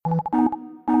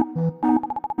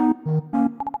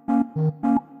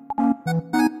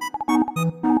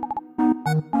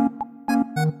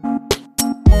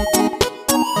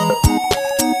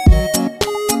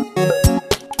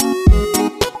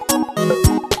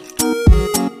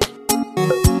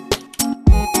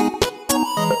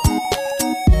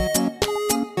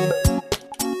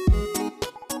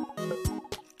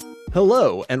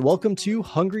Hello, and welcome to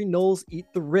Hungry Knowles Eat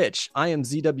the Rich. I am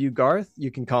ZW Garth.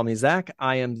 You can call me Zach.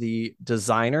 I am the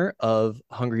designer of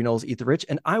Hungry Knowles Eat the Rich,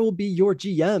 and I will be your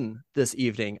GM this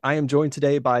evening. I am joined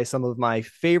today by some of my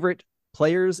favorite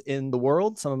players in the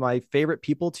world, some of my favorite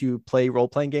people to play role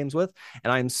playing games with.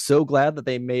 And I'm so glad that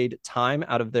they made time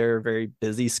out of their very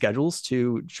busy schedules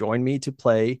to join me to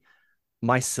play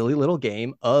my silly little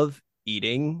game of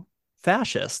eating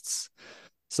fascists.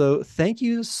 So thank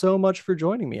you so much for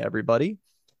joining me, everybody.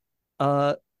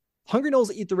 Uh, Hungry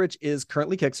Knowles Eat the Rich is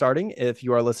currently kickstarting. If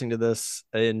you are listening to this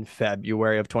in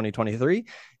February of 2023,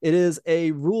 it is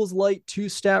a rules light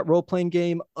two-stat role-playing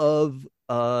game of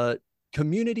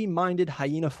community-minded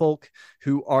hyena folk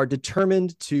who are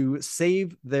determined to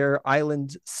save their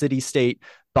island city-state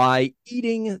by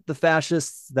eating the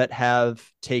fascists that have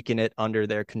taken it under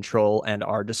their control and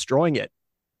are destroying it.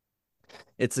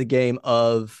 It's a game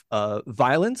of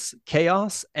violence,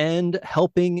 chaos, and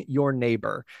helping your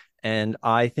neighbor. And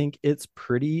I think it's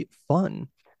pretty fun.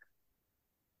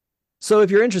 So if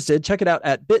you're interested, check it out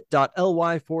at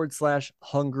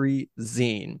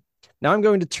bit.ly/hungryzine. Now I'm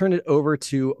going to turn it over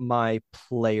to my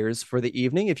players for the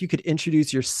evening. If you could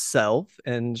introduce yourself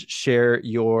and share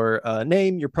your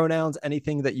name, your pronouns,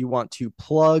 anything that you want to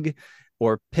plug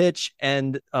or pitch.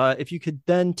 And if you could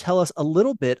then tell us a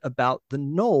little bit about the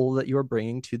Knoll that you're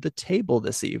bringing to the table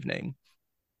this evening.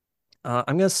 I'm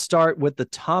going to start with the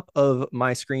top of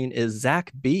my screen is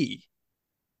Zach B.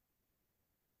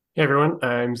 Hey everyone,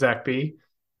 I'm Zach B.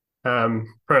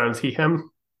 Pronouns he,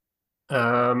 him.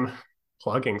 Um,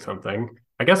 Plugging something.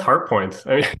 I guess heart points.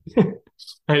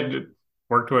 I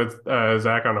worked with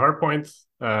Zach on heart points,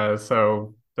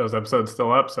 so those episodes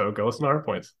still up. So go listen to heart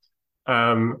points.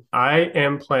 I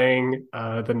am playing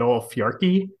the Knoll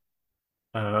Fjarki.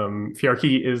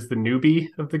 Fjarki is the newbie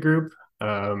of the group.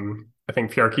 I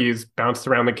think Fjarki's bounced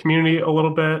around the community a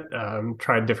little bit,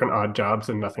 tried different odd jobs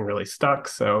and nothing really stuck.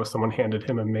 So someone handed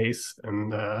him a mace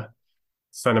and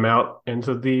sent him out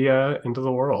into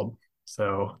the world.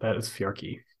 So that is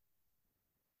Fjarki.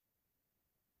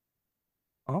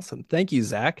 Awesome. Thank you,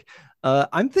 Zach.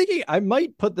 I'm thinking I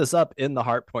might put this up in the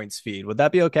Heart Points feed. Would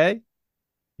that be okay?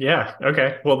 Yeah.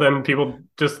 Okay. Well, then people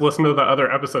just listen to the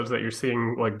other episodes that you're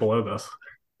seeing like below this.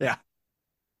 Yeah.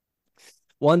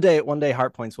 One day,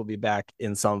 Heart Points will be back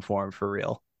in some form for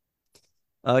real.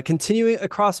 Continuing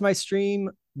across my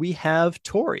stream, we have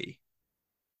Tori.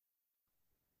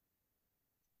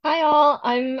 Hi all,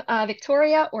 I'm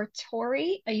Victoria or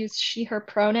Tori. I use she, her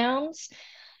pronouns.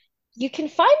 You can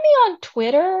find me on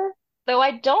Twitter, though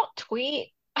I don't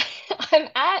tweet. I'm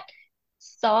at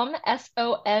some tourist,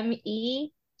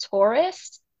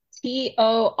 Torist. Maybe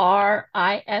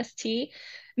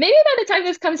by the time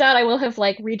this comes out, I will have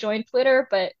like rejoined Twitter,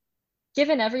 but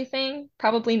given everything,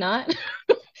 probably not.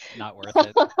 Not worth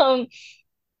it. Um,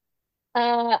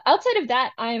 Outside of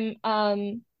that,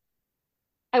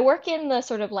 I work in the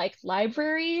sort of like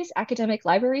libraries, academic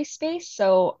library space,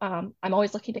 so I'm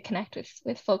always looking to connect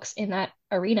with folks in that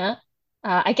arena.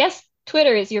 I guess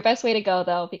Twitter is your best way to go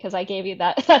though, because I gave you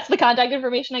that. That's the contact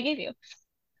information I gave you.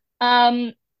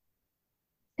 Um,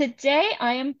 Today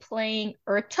I am playing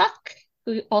Urtuk,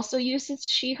 who also uses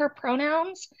she, her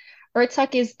pronouns.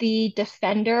 Urtuk is the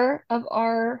defender of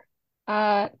our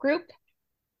group.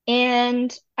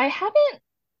 And I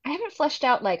haven't fleshed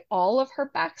out like all of her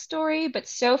backstory, but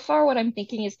so far what I'm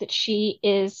thinking is that she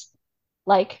is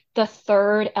like the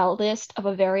third eldest of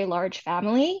a very large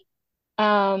family.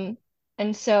 Um,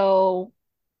 and so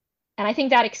and I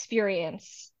think that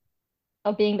experience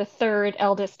of being the third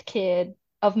eldest kid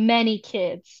of many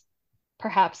kids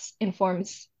perhaps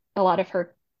informs a lot of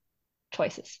her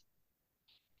choices.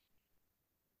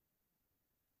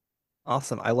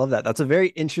 Awesome. I love that. That's a very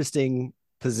interesting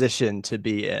position to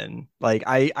be in. Like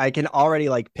I can already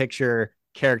like picture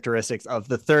characteristics of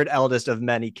the third eldest of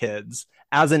many kids.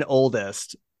 As an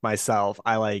oldest myself,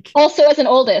 I like Also, as an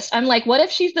oldest, I'm like, what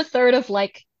if she's the third of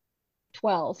like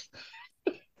 12?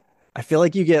 I feel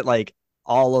like you get like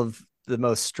all of the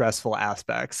most stressful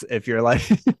aspects if you're like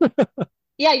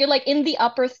Yeah, you're like in the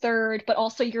upper third, but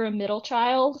also you're a middle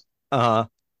child. uh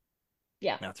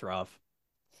Yeah. that's rough.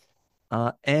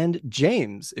 And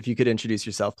James, if you could introduce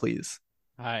yourself, please.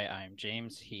 Hi, I'm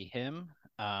James, he, him.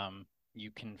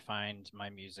 You can find my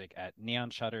music at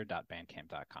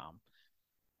neonshutter.bandcamp.com.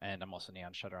 And I'm also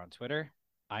Neon Shutter on Twitter.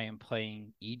 I am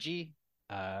playing EG,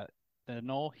 the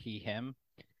Knoll, he, him.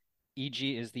 EG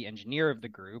is the engineer of the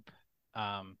group.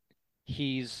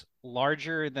 He's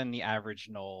larger than the average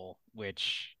Knoll,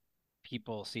 which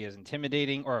people see as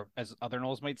intimidating, or as other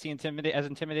Knolls might see as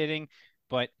intimidating,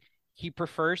 but he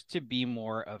prefers to be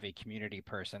more of a community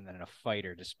person than a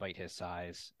fighter, despite his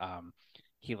size.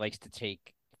 He likes to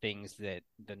take things that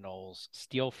the gnolls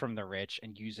steal from the rich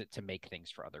and use it to make things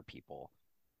for other people,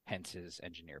 hence his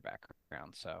engineer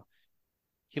background. So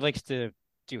he likes to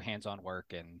do hands-on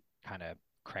work and kind of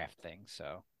craft things.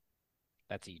 So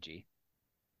that's EG.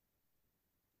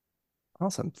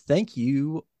 Awesome. Thank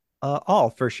you all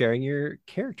for sharing your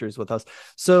characters with us.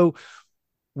 So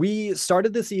we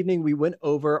started this evening, we went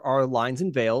over our lines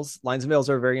and veils. Lines and veils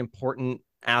are a very important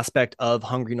aspect of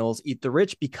Hungry Gnolls Eat the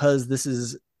Rich because this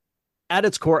is at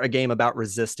its core a game about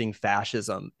resisting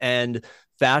fascism. And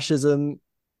fascism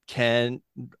can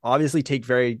obviously take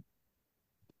very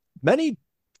many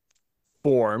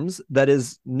forms that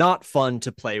is not fun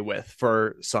to play with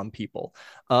for some people.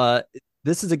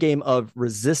 This is a game of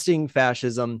resisting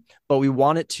fascism, but we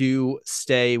want it to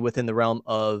stay within the realm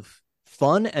of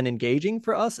fun and engaging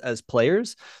for us as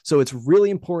players. So it's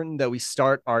really important that we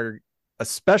start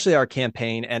especially our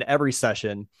campaign and every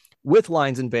session with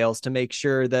lines and veils to make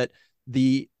sure that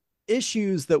the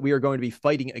issues that we are going to be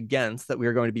fighting against, that we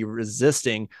are going to be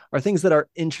resisting, are things that are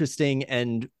interesting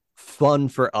and fun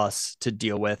for us to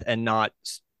deal with and not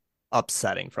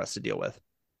upsetting for us to deal with.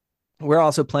 We're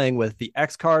also playing with the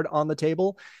X card on the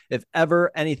table. If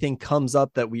ever anything comes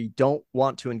up that we don't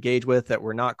want to engage with, that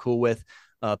we're not cool with,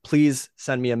 please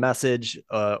send me a message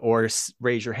or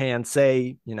raise your hand.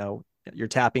 Say, you're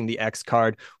tapping the X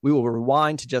card. We will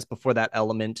rewind to just before that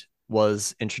element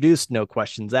was introduced, no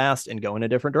questions asked, and go in a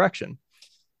different direction.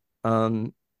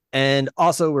 And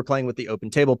also, we're playing with the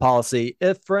open table policy.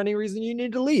 If for any reason you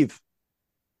need to leave,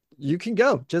 you can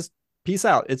go. Just peace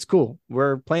out. It's cool.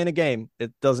 We're playing a game.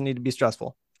 It doesn't need to be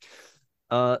stressful.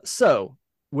 So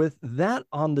with that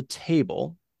on the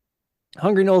table,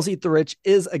 Hungry Gnolls Eat the Rich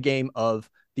is a game of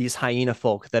these hyena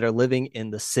folk that are living in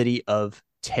the city of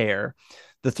Tear.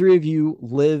 The three of you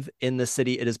live in the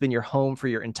city. It has been your home for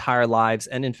your entire lives.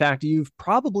 And in fact, you've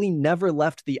probably never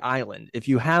left the island. If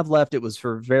you have left, it was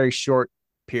for a very short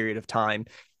period of time.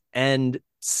 And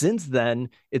since then,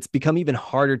 it's become even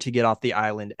harder to get off the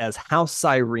island as House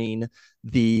Cyrene,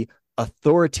 the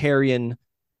authoritarian,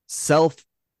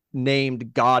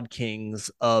 self-named god kings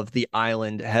of the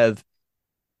island, have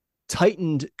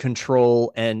tightened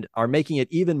control and are making it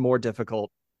even more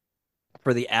difficult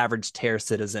for the average Tear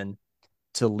citizen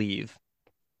to leave.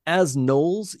 As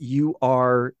gnolls, you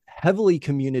are heavily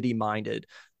community-minded.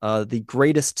 The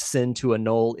greatest sin to a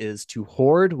gnoll is to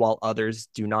hoard while others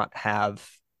do not have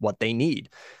what they need.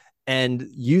 And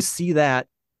you see that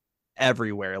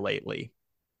everywhere lately.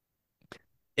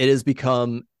 It has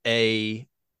become a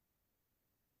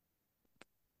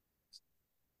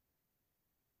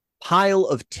pile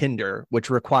of tinder, which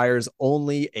requires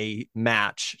only a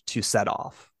match to set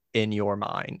off in your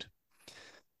mind.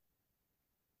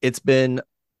 It's been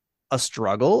a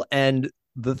struggle, and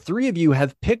the three of you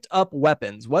have picked up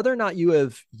weapons. Whether or not you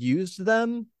have used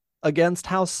them against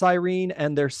House Cyrene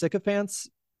and their sycophants,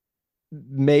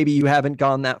 maybe you haven't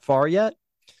gone that far yet,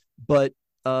 but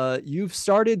you've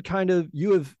started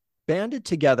you have banded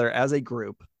together as a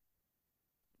group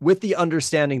with the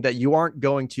understanding that you aren't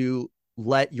going to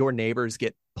let your neighbors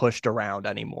get pushed around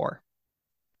anymore.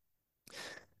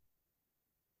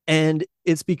 And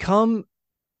it's become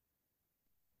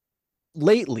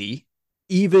lately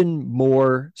even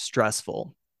more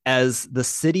stressful as the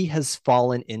city has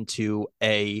fallen into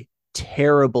a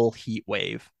terrible heat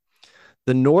wave.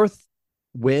 The north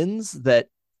winds that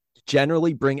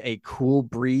generally bring a cool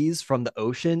breeze from the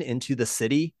ocean into the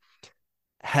city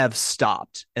have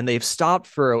stopped, and they've stopped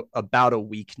for about a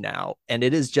week now, and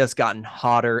it has just gotten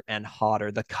hotter and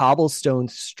hotter. The cobblestone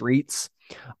streets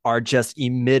are just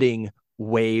emitting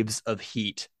waves of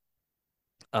heat.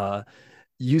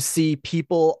 You see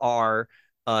people are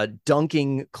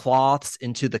dunking cloths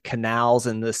into the canals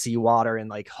and the seawater and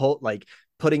like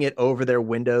putting it over their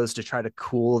windows to try to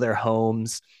cool their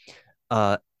homes.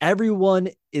 Everyone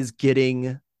is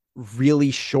getting really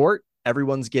short.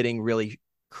 Everyone's getting really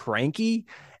cranky,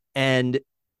 and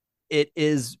it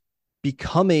is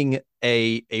becoming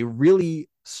a really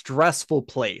stressful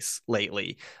place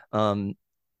lately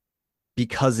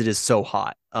because it is so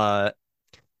hot.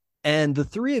 And the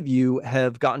three of you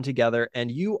have gotten together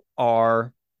and you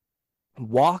are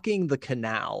walking the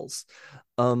canals.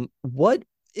 What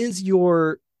was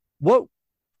your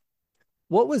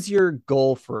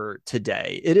goal for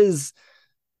today? It is,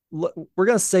 we're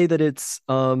going to say that it's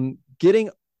getting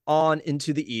on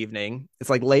into the evening. It's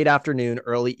like late afternoon,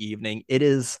 early evening. It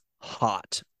is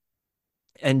hot.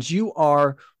 And you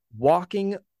are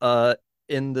walking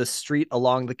in the street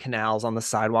along the canals, on the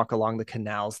sidewalk along the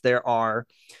canals. There are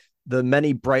the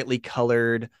many brightly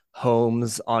colored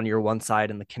homes on your one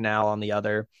side and the canal on the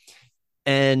other.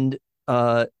 And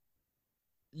uh,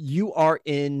 you are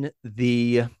in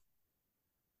the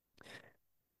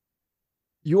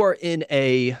you are in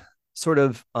a sort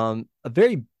of a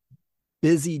very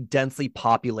busy, densely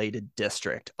populated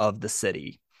district of the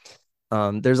city.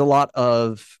 There's a lot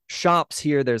of shops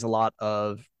here. There's a lot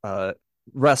of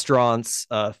restaurants,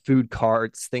 food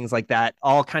carts, things like that,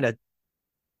 all kind of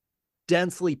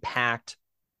densely packed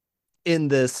in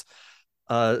this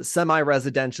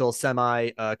semi-residential,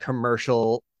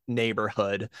 semi-commercial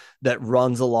neighborhood that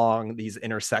runs along these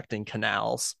intersecting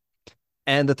canals.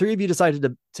 And the three of you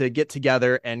decided to get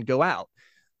together and go out.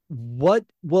 What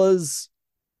was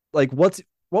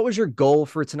what was your goal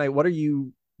for tonight? Why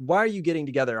are you getting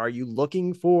together? Are you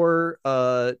looking for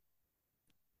quote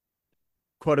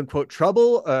unquote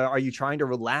trouble? Are you trying to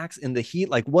relax in the heat?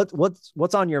 Like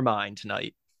what's on your mind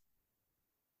tonight?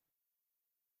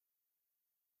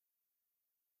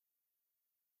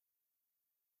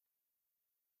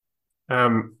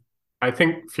 Um, I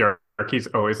think Fjarki's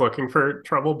always looking for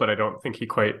trouble, but I don't think he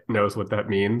quite knows what that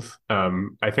means.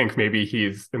 I think maybe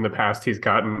he's in the past he's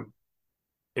gotten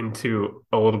into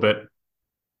a little bit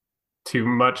too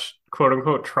much quote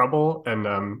unquote trouble, and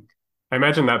I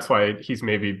imagine that's why he's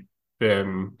maybe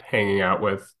been hanging out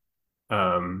with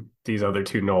these other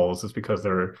two gnolls is because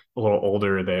they're a little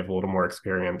older, they have a little more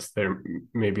experience, they're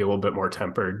maybe a little bit more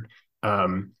tempered.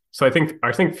 So I think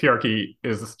Fjarki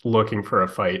is looking for a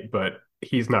fight, but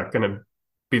he's not going to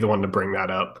be the one to bring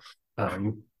that up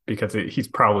because he's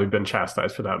probably been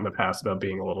chastised for that in the past about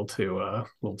being a little too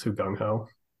gung ho.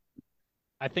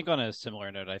 I think on a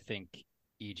similar note, I think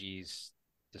EG's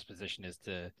disposition is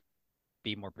to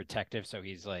be more protective. So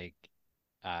he's like,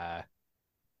 uh,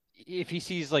 if he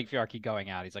sees like Fjarki going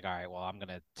out, he's like, all right, well, I'm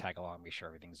gonna tag along, be sure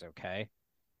everything's okay.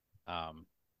 Um,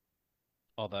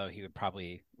 Although he would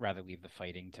probably rather leave the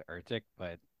fighting to Urtik,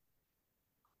 but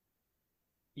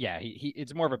yeah, he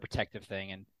it's more of a protective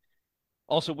thing, and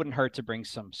also wouldn't hurt to bring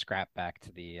some scrap back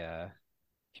to the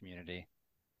community.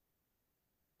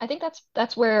 I think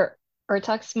that's where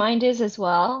Urtuk's mind is as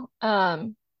well. I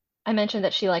mentioned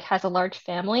that she like has a large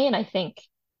family, and I think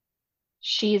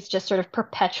she's just sort of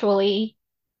perpetually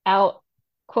out,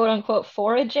 quote unquote,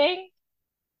 foraging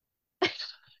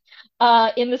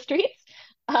in the streets.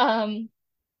 Um,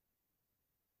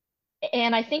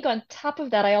 and I think on top of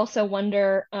that, I also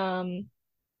wonder, I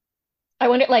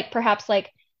wonder like perhaps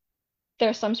like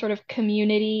there's some sort of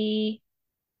community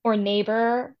or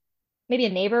neighbor, maybe a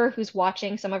neighbor who's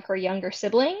watching some of her younger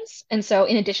siblings. And so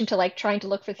in addition to like trying to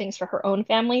look for things for her own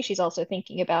family, she's also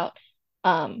thinking about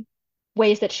um,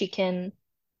 ways that she can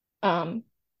um,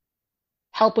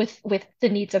 help with the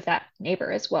needs of that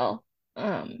neighbor as well.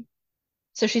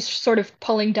 So she's sort of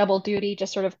pulling double duty,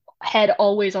 just sort of head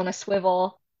always on a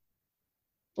swivel,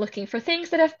 looking for things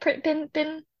that have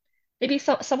been maybe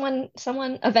someone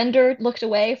a vendor looked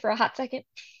away for a hot second,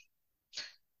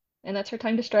 and that's her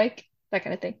time to strike, that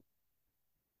kind of thing.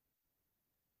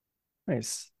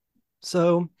 Nice.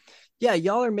 So, yeah,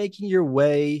 y'all are making your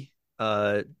way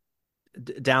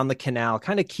down the canal,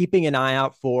 kind of keeping an eye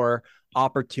out for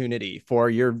opportunity for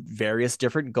your various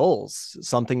different goals,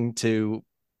 something to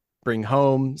bring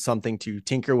home, something to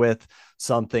tinker with,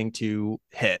 something to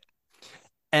hit.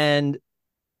 And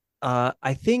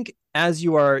I think as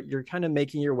you're kind of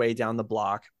making your way down the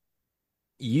block,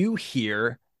 you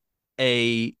hear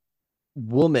a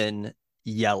woman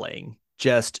yelling,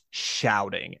 just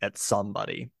shouting at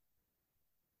somebody.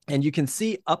 And you can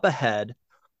see up ahead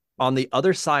on the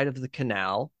other side of the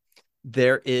canal,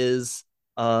 there is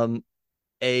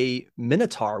a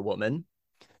Minotaur woman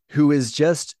who is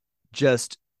just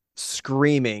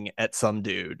screaming at some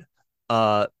dude,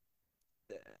 uh,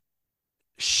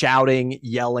 shouting,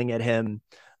 yelling at him.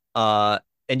 And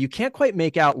you can't quite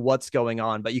make out what's going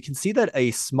on, but you can see that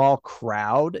a small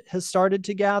crowd has started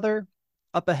to gather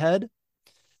up ahead.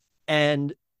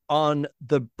 And on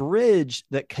the bridge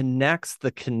that connects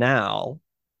the canal,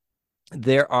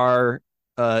 there are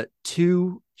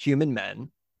two human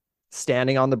men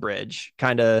standing on the bridge,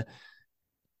 kind of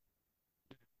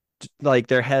like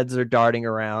their heads are darting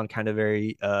around, kind of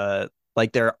very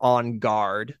like they're on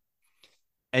guard.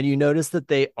 And you notice that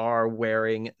they are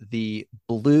wearing the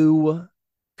blue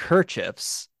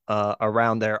kerchiefs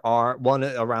around their arm, one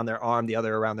around their arm, the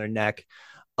other around their neck,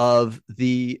 of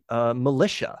the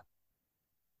militia,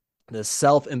 the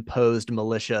self-imposed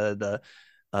militia,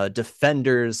 the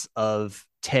defenders of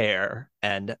Tear,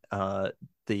 and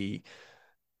the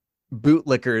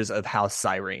bootlickers of House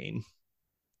Cyrene.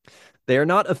 They are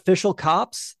not official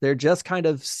cops. They're just kind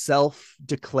of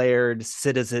self-declared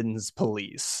citizens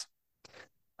police.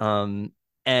 Um,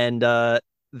 and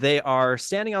they are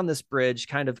standing on this bridge,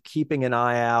 kind of keeping an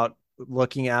eye out,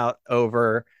 looking out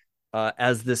over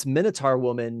as this Minotaur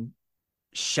woman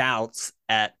shouts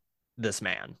at this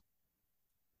man.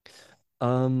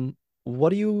 What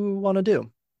do you want to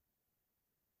do?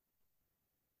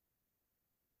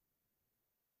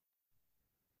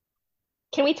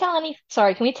 Can we tell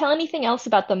anything else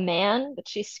about the man that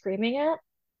she's screaming at?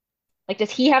 Like,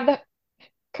 does he have the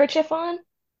kerchief on?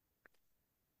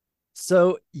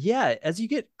 So yeah, as you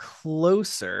get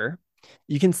closer,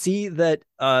 you can see that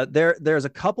there's a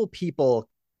couple people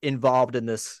involved in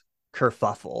this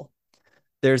kerfuffle.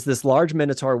 There's this large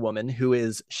Minotaur woman who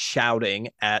is shouting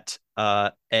at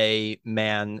a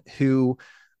man who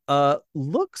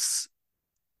looks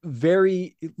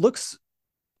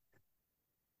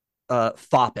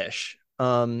foppish.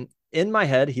 In my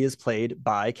head, he is played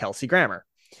by Kelsey Grammer,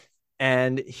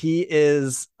 and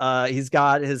he's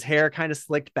got his hair kind of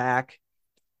slicked back.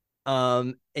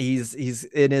 He's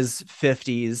in his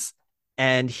 50s,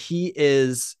 and he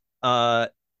is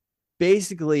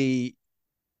basically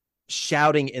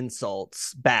shouting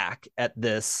insults back at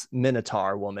this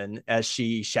Minotaur woman as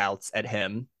she shouts at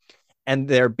him, and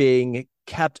they're being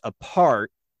kept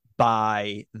apart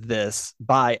by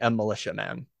a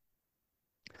militiaman.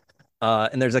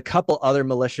 And there's a couple other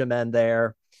militiamen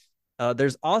there.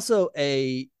 There's also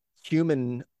a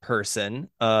human person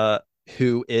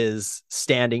who is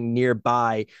standing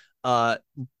nearby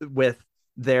with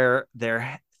their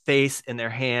face in their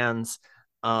hands,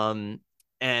 and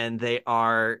they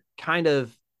kind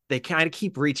of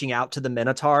keep reaching out to the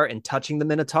Minotaur and touching the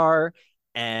Minotaur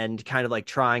and kind of like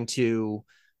trying to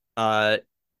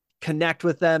connect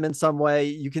with them in some way.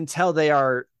 You can tell they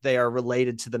are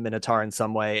related to the Minotaur in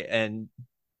some way and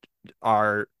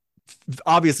are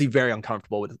obviously very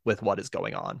uncomfortable with what is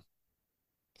going on.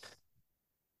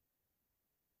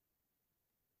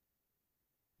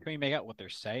 Can we make out what they're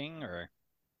saying, or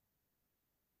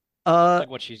like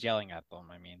what she's yelling at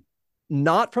them? I mean,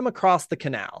 not from across the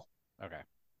canal. Okay.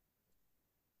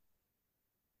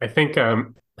 I think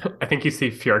you see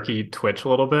Fjarki twitch a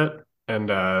little bit, and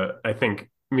I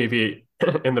think maybe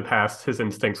in the past his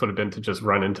instincts would have been to just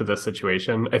run into this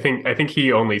situation. I think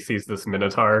he only sees this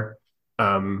Minotaur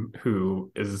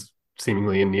who is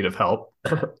seemingly in need of help,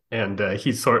 and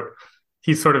he's sort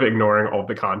of ignoring all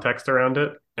the context around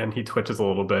it, and he twitches a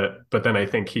little bit, but then I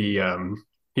think he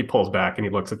pulls back and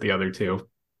he looks at the other two,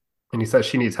 and he says,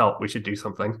 "She needs help. We should do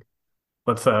something.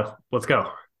 Let's go."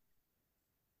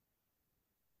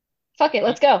 Fuck it,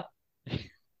 let's go.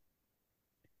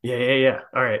 Yeah.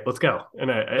 All right, let's go.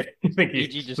 And I think he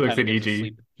EG just looks kind at of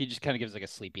EG. he just kind of gives like a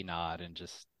sleepy nod and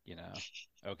just,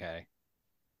 okay.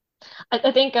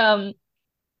 I'm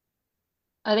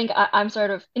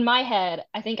sort of in my head.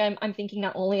 I think I'm thinking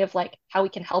not only of like how we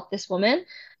can help this woman,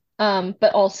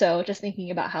 but also just thinking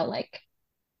about how like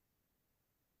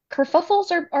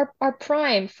kerfuffles are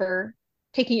prime for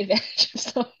taking advantage of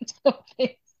some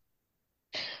things.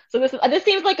 So this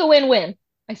seems like a win-win,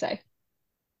 I say.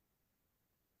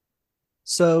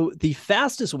 So the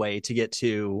fastest way to get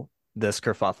to this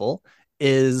kerfuffle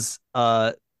is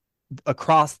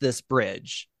across this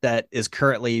bridge that is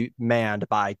currently manned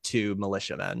by two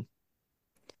militiamen.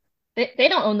 They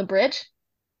don't own the bridge.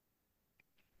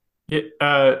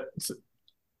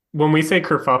 When we say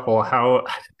kerfuffle, how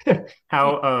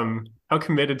how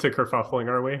committed to kerfuffling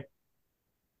are we?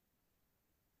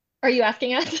 Are you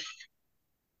asking us?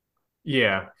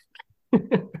 Yeah.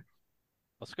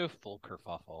 Let's go full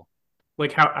kerfuffle.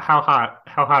 Like how hot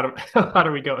how hot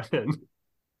are we going in?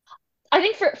 I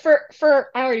think for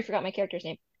I already forgot my character's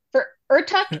name. For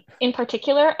Urtuk in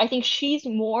particular, I think she's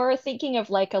more thinking of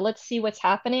like a let's see what's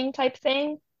happening type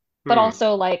thing, but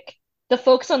also like the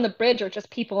folks on the bridge are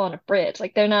just people on a bridge.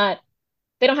 Like they don't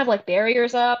have like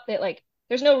barriers up. They like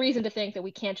there's no reason to think that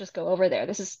we can't just go over there.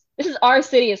 This is our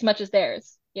city as much as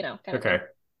theirs, kind of Okay. thing.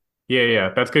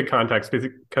 Yeah. That's good context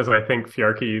because I think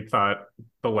Fjarki thought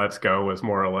the let's go was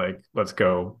more like let's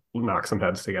go knock some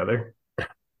heads together.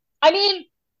 I mean,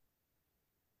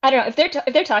 I don't know if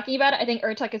they're talking about it. I think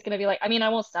Urtuk is going to be like, I mean, I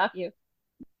won't stop you.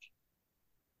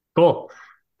 Cool.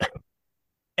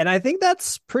 And I think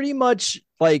that's pretty much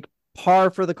like par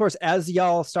for the course. As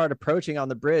y'all start approaching on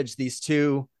the bridge, these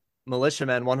two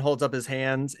militiamen, one holds up his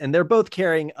hands, and they're both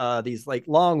carrying these like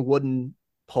long wooden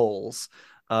poles.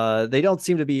 They don't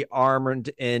seem to be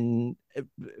armed in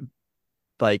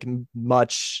like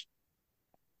much.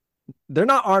 They're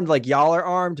not armed like y'all are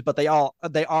armed, but they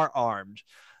are armed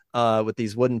with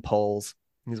these wooden poles,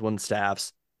 these wooden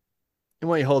staffs. And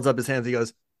when he holds up his hands, he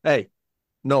goes, "Hey,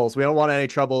 Knowles, we don't want any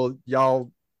trouble.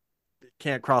 Y'all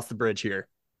can't cross the bridge here."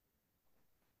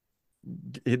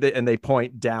 And they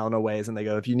point down a ways and they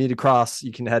go, if you need to cross,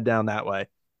 you can head down that way.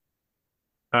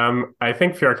 I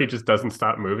think Fjarki just doesn't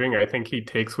stop moving. I think he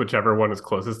takes whichever one is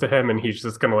closest to him, and he's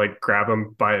just gonna like grab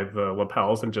him by the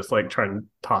lapels and just like try and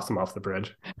toss him off the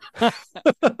bridge.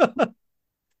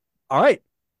 All right,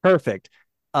 perfect.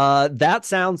 That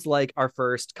sounds like our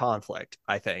first conflict,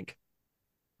 I think.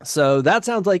 So that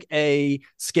sounds like a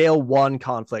scale 1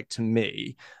 conflict to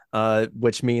me,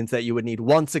 which means that you would need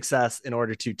 1 success in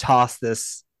order to toss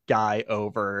this guy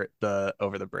over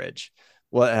the bridge.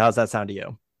 How's that sound to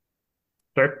you?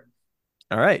 Sure.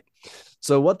 All right.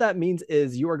 So what that means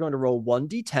is you are going to roll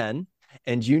 1d10,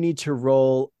 and you need to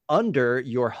roll under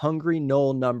your hungry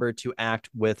gnoll number to act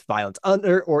with violence,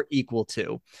 under or equal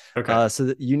to. Okay. So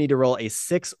that you need to roll a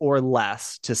 6 or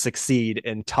less to succeed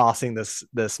in tossing this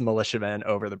militiaman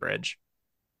over the bridge.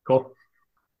 Cool.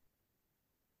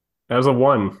 That was a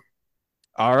 1.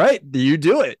 All right, you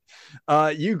do it.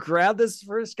 You grab this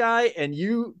first guy and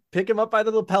you pick him up by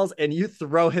the lapels and you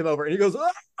throw him over, and he goes,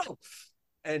 oh!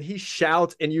 And he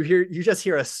shouts, and you just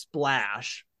hear a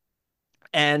splash.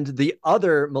 And the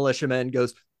other militiaman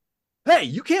goes, hey,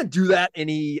 you can't do that. And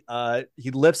he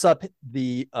lifts up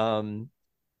he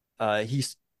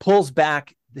pulls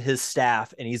back his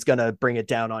staff, and he's gonna bring it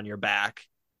down on your back.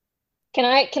 Can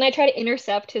I try to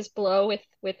intercept his blow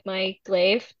with my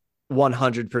glaive?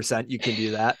 100% you can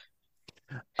do that.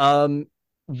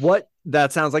 What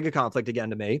that sounds like a conflict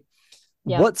again to me.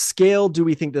 Yeah. What scale do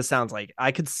we think this sounds like?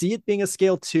 I could see it being a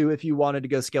scale 2 if you wanted to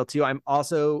go scale 2. I'm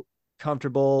also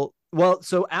comfortable. Well,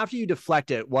 so after you deflect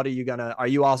it, are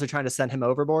you also trying to send him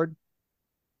overboard?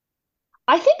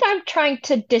 I think I'm trying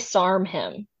to disarm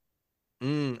him.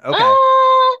 Okay.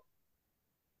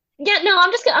 Yeah, no,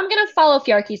 I'm gonna follow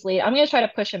Fjarki's lead. I'm gonna try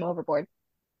to push him overboard.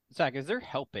 Zach, is there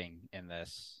helping in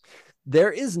this?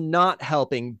 There is not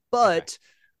helping, but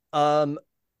okay.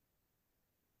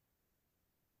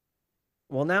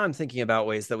 Well, now I'm thinking about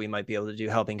ways that we might be able to do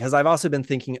helping, because I've also been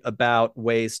thinking about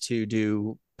ways to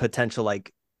do potential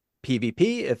like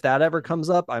PvP if that ever comes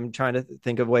up. I'm trying to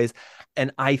think of ways,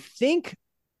 and I think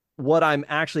what I'm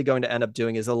actually going to end up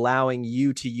doing is allowing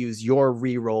you to use your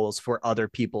rerolls for other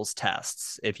people's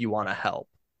tests if you want to help.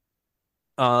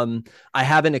 I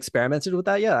haven't experimented with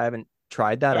that yet. I haven't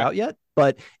tried that out yet,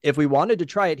 but if we wanted to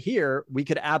try it here, we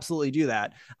could absolutely do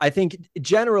that. I think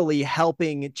generally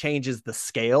helping changes the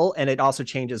scale, and it also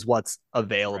changes what's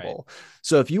available. Right.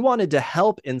 So if you wanted to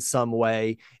help in some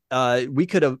way, we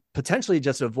could have potentially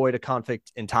just avoid a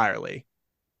conflict entirely.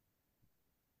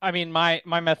 I mean, my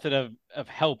method of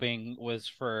helping was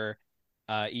for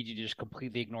EG to just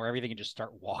completely ignore everything and just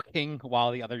start walking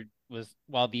while the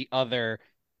other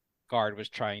guard was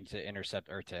trying to intercept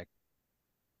Urtik.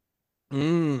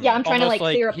 Yeah, I'm trying almost to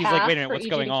like clear a path. He's like, wait a minute, what's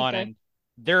EG going on? And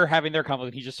they're having their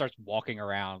conflict. He just starts walking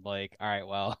around like, all right,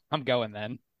 well, I'm going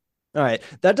then. All right.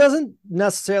 That doesn't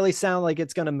necessarily sound like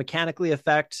it's going to mechanically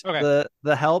affect the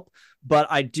help, but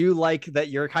I do like that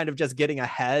you're kind of just getting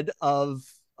ahead of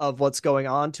what's going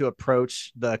on to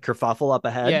approach the kerfuffle up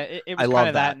ahead. Yeah, it was kind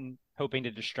of that and hoping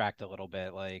to distract a little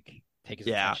bit, like take his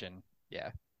attention.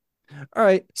 Yeah. All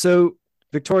right. So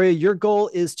Victoria, your goal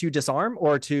is to disarm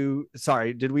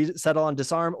did we settle on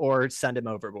disarm or send him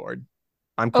overboard?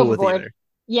 I'm cool with either.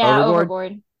 Yeah,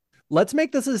 overboard. Let's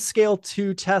make this a scale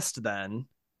 2 test then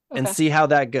and see how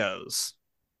that goes.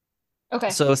 Okay.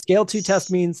 So a scale 2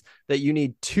 test means that you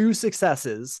need 2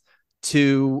 successes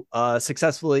to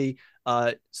successfully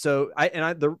my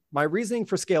reasoning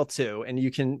for scale 2, and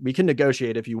we can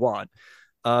negotiate if you want.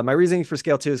 My reasoning for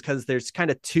scale 2 is because there's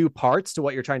kind of 2 parts to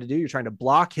what you're trying to do. You're trying to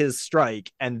block his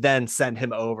strike and then send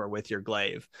him over with your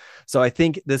glaive. So I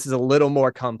think this is a little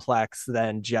more complex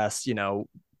than just,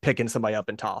 picking somebody up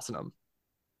and tossing them.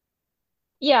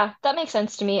 Yeah, that makes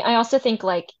sense to me. I also think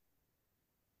I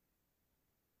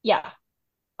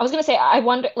was going to say, I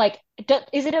wonder,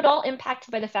 is it at all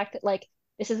impacted by the fact that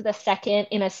this is the second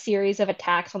in a series of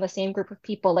attacks on the same group of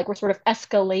people? Like we're sort of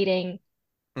escalating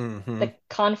the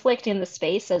conflict in the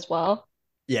space as well.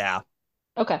 Yeah.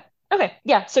 Okay.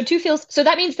 Yeah. So 2 feels. So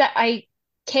that means that I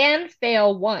can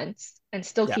fail once and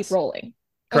still keep rolling.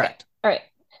 Correct. Okay. All right.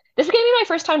 This is gonna be my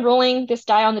first time rolling this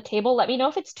die on the table. Let me know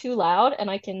if it's too loud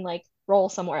and I can roll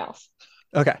somewhere else.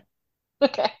 Okay.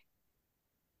 Okay.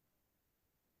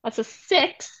 That's a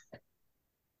 6.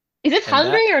 Is it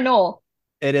hungry or gnoll?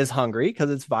 It is hungry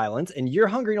because it's violence, and your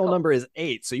hungry gnoll number is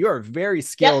 8. So you are very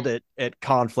skilled at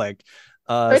conflict.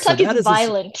 Urtik is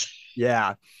violent.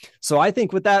 Yeah. So I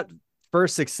think with that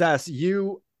first success,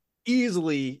 you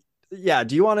easily,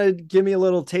 do you want to give me a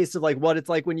little taste of what it's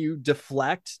like when you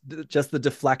deflect, just the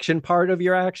deflection part of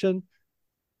your action?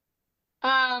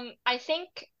 I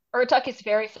think Urtuk is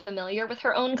very familiar with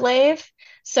her own glaive,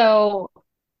 so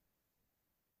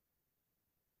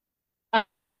uh,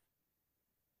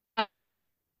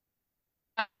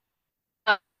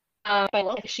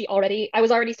 I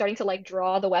was already starting to like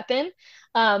draw the weapon,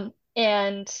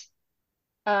 and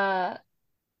uh,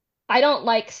 I don't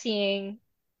like seeing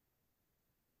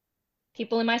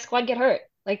people in my squad get hurt.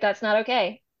 Like that's not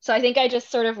okay. So I think I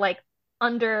just sort of like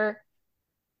under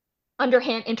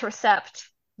underhand intercept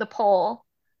the pole,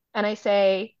 and I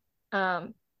say,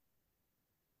 um,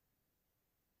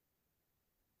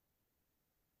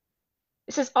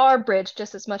 "This is our bridge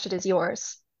just as much as it is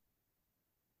yours."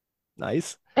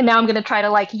 Nice. And now I'm gonna try to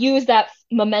like use that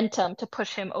momentum to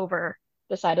push him over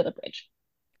the side of the bridge.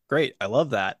 Great. I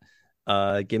love that.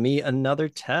 Give me another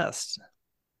test.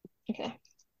 Okay.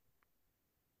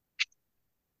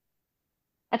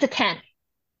 That's a 10.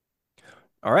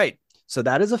 All right. So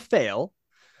that is a fail.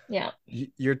 Yeah.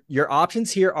 Your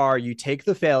options here are you take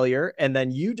the failure and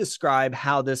then you describe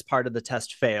how this part of the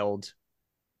test failed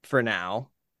for now.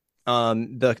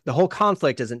 The whole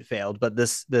conflict isn't failed, but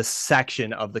this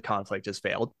section of the conflict has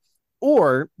failed.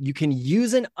 Or you can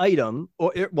use an item,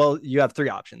 or well, you have three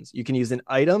options. You can use an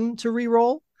item to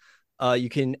reroll, you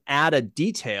can add a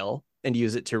detail and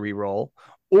use it to reroll,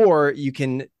 or you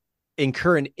can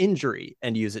incur an injury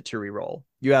and use it to reroll.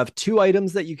 You have two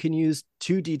items that you can use,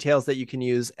 two details that you can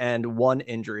use, and one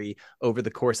injury over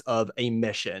the course of a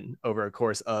mission, over a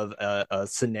course of a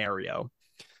scenario.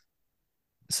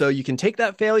 So you can take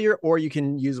that failure, or you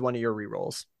can use one of your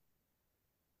rerolls.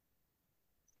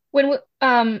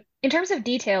 In terms of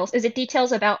details, is it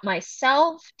details about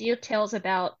myself, details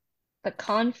about the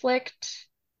conflict?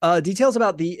 Details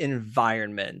about the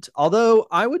environment. Although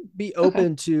I would be Okay.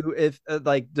 open to if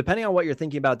like depending on what you're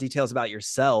thinking about details about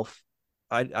yourself,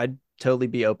 I'd totally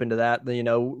be open to that. You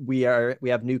know, we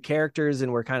have new characters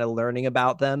and we're kind of learning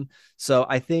about them. So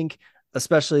I think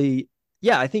especially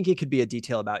yeah, I think it could be a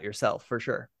detail about yourself for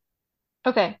sure.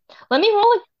 Okay. Let me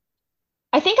roll it.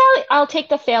 I think I'll take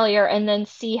the failure and then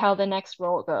see how the next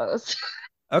roll goes.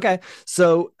 Okay.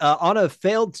 So on a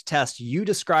failed test, you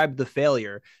described the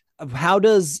failure. How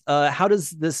does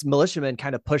this militiaman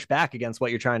kind of push back against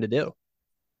what you're trying to do?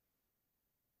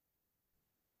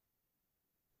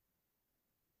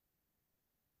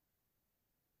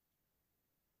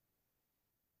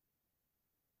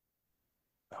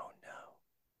 Oh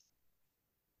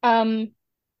no. Um,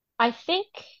 I think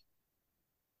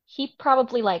he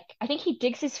probably like I think he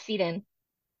digs his feet in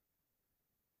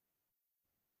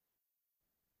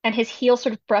and his heels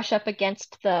sort of brush up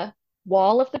against the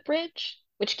wall of the bridge,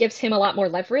 which gives him a lot more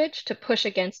leverage to push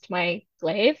against my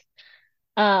glaive.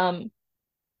 Um,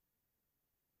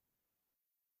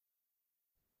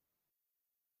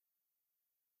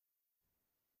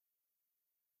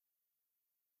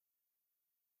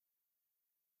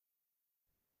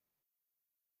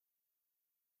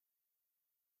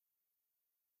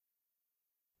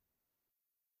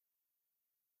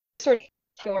 sort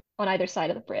of on either side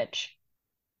of the bridge.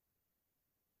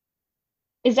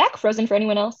 Is Zach frozen for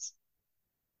anyone else?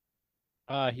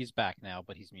 He's back now,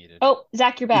 but he's muted. Oh,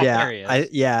 Zach, you're back. Yeah, There he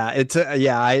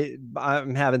is.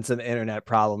 I'm having some internet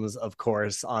problems, of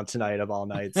course, on tonight of all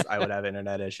nights. I would have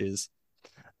internet issues.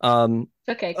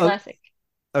 Okay, Oh, classic.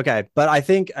 okay, but I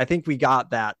think we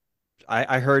got that.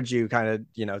 I heard you kind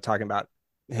of, talking about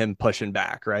him pushing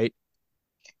back, right?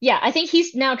 Yeah, I think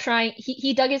he's now trying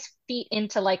he dug his feet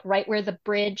into like right where the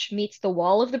bridge meets the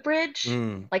wall of the bridge,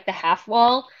 Mm, like the half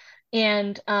wall,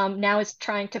 and now is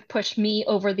trying to push me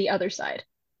over the other side,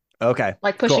 okay,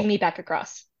 like pushing cool. me back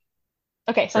across.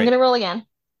 Okay, so I'm Great. gonna roll again.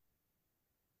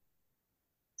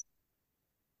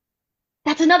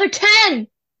 That's another 10.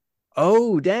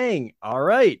 Oh, dang. All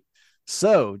right.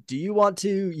 So, do you want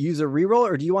to use a reroll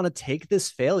or do you want to take this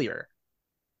failure?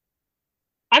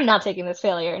 I'm not taking this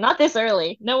failure. Not this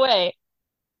early. No way.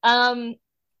 Um,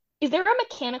 is there a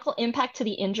mechanical impact to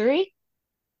the injury?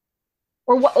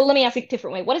 Or what, let me ask it a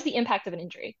different way. What is the impact of an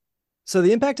injury? So,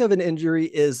 the impact of an injury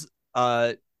is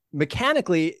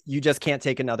mechanically, you just can't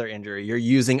take another injury. You're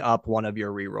using up one of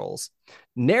your rerolls.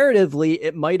 Narratively,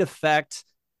 it might affect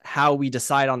how we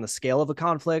decide on the scale of a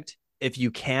conflict, if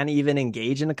you can even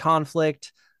engage in a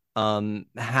conflict,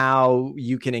 how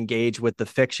you can engage with the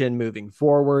fiction moving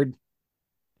forward.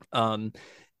 Um,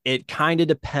 it kind of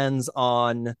depends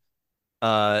on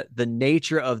the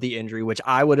nature of the injury, which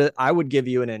I would give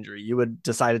you an injury. You would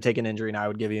decide to take an injury, and I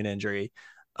would give you an injury.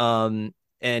 And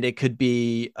it could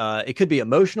be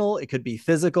emotional, it could be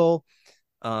physical,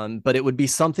 but it would be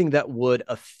something that would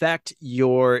affect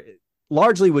your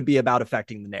largely would be about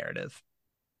affecting the narrative.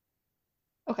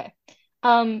 Okay.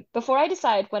 Before I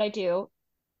decide what I do,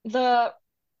 the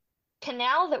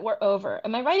canal that we're over,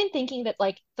 am I right in thinking that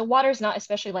like the water's not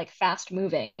especially like fast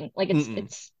moving? Like Mm-mm.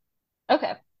 it's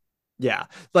okay. Yeah,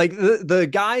 like the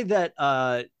guy that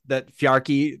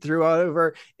Fjarki threw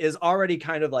over is already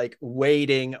kind of like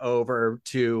wading over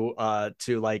to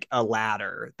like a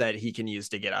ladder that he can use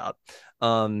to get up.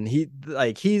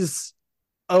 He's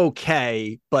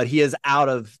okay, but he is out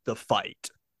of the fight.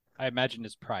 I imagine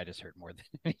his pride is hurt more than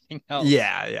anything else.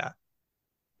 Yeah, yeah.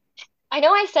 I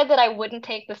know I said that I wouldn't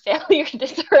take the failure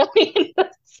this early in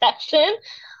the session,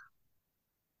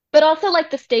 but also like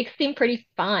the stakes seem pretty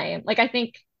fine. Like I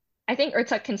think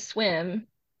Urtuk can swim.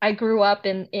 I grew up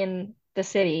in the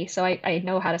city, so I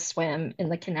know how to swim in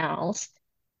the canals.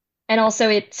 And also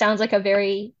it sounds like a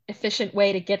very efficient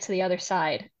way to get to the other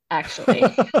side,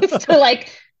 actually. To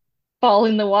like fall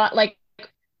in the water. Like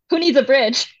who needs a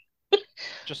bridge?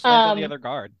 Just land on the Um other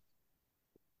guard.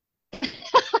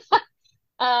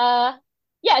 uh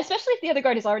yeah, especially if the other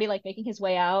guard is already like making his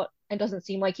way out and doesn't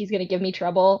seem like he's gonna give me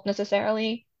trouble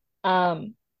necessarily.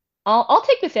 Um I'll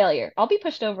take the failure. I'll be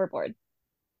pushed overboard.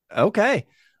 Okay.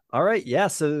 All right. Yeah.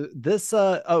 So this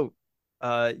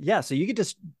yeah, so you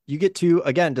get to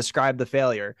again describe the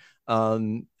failure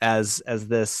as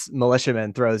this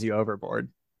militiaman throws you overboard.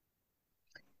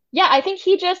 Yeah, I think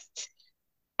he just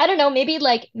I don't know, maybe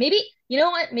you know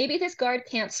what? Maybe this guard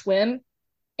can't swim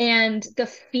and the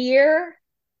fear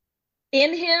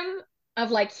in him of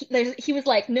like he was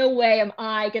like, no way am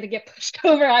I gonna get pushed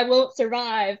over. I won't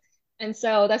survive. And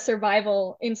so that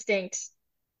survival instinct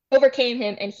overcame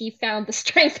him and he found the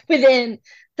strength within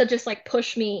to just like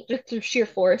push me just through sheer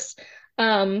force,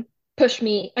 um, push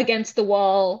me against the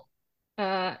wall,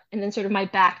 and then sort of my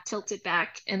back tilted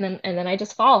back, and then I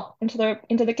just fall into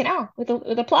the canal with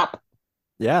a plop.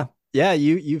 Yeah. Yeah,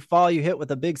 you fall, you hit with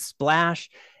a big splash,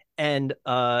 and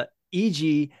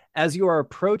EG, as you are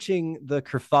approaching the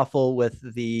kerfuffle with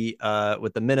the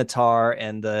Minotaur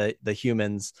and the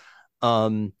humans,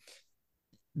 um,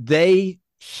 they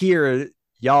hear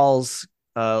y'all's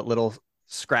little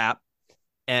scrap,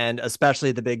 and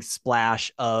especially the big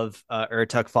splash of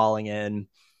Urtuk falling in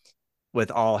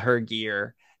with all her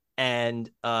gear, and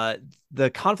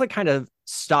the conflict kind of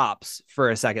stops for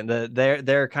a second. Their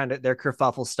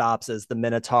kerfuffle stops as the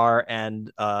Minotaur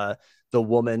and the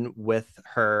woman with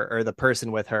her, or the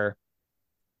person with her,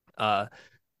 uh,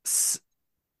 s-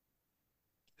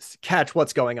 catch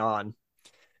what's going on.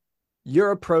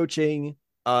 You're approaching.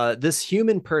 This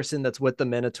human person that's with the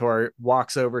Minotaur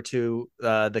walks over to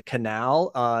the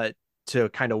canal to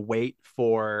kind of wait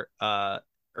for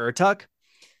Urtuk,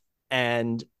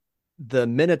 and the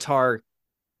Minotaur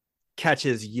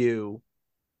catches you,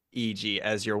 EG,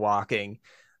 as you're walking.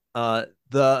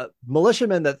 The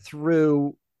militiaman that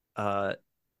threw uh,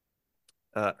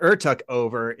 Urtuk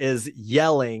over is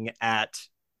yelling at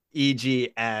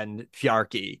EG and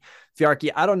Fjarki.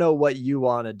 Fjarki, I don't know what you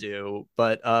want to do,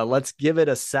 but let's give it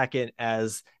a second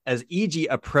as EG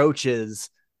approaches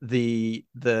the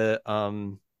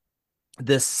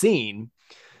this scene.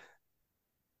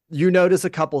 You notice a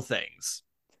couple things.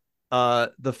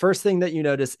 The first thing that you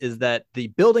notice is that the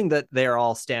building that they're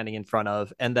all standing in front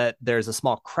of and that there's a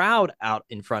small crowd out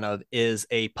in front of is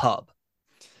a pub.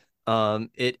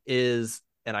 It is,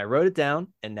 and I wrote it down,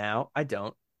 and now I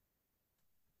don't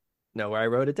know where I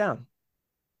wrote it down.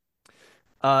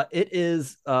 It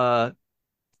is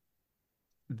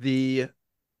the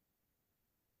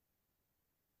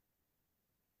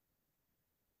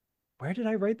where did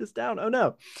I write this down? Oh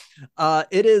no.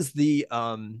 It is the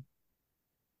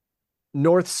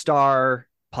North Star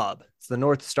pub. It's the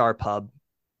North Star pub,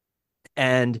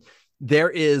 and there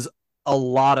is a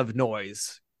lot of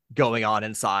noise going on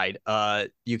inside.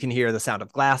 You can hear the sound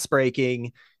of glass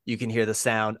breaking. You can hear the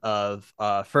sound of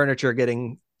furniture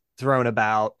getting thrown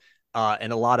about,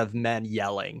 and a lot of men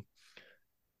yelling.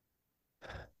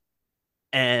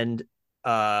 And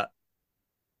uh,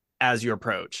 as you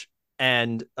approach,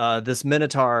 and this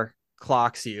Minotaur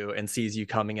clocks you and sees you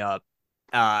coming up,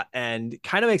 and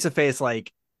kind of makes a face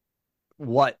like,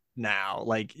 "What now?"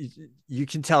 Like you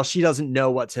can tell she doesn't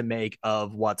know what to make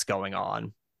of what's going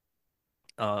on.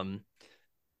 Um,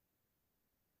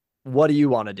 what do you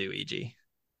want to do, EG?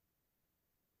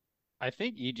 I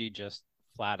think EG just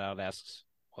flat out asks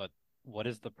what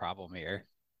is the problem here?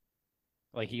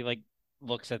 Like he like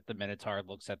looks at the Minotaur,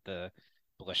 looks at the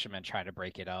militiamen trying to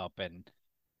break it up, and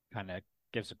kind of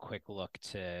gives a quick look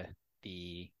to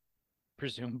the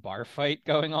presumed bar fight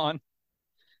going on,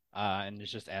 and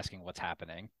is just asking what's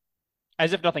happening,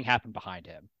 as if nothing happened behind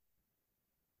him.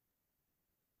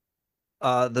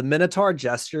 The Minotaur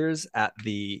gestures at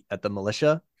the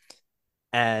militia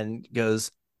and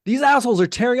goes, "These assholes are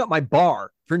tearing up my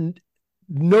bar for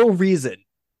no reason.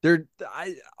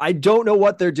 I don't know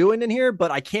what they're doing in here,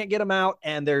 but I can't get them out,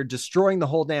 and they're destroying the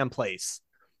whole damn place.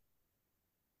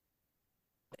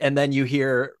 And then you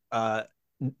hear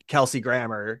Kelsey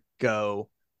Grammer go,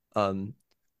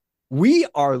 we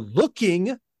are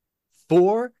looking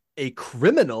for a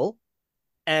criminal,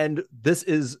 and this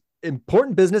is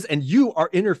important business, and you are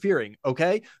interfering.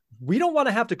 Okay, we don't want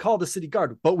to have to call the city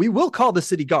guard, but we will call the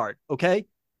city guard. Okay,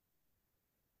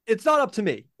 it's not up to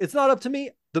me. It's not up to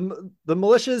me. The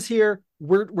militia is here.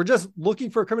 We're just looking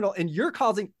for a criminal, and you are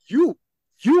causing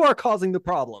the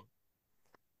problem.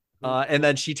 And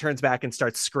then she turns back and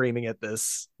starts screaming at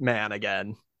this man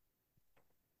again.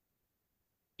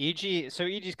 EG's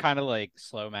kind of like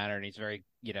slow mannered, and he's very,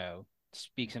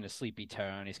 speaks in a sleepy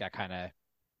tone. He's got kind of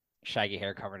shaggy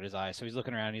hair covering his eyes. So he's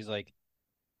looking around and he's like,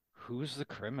 who's the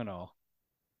criminal?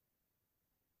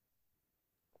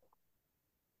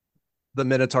 The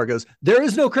Minotaur goes, there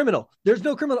is no criminal. There's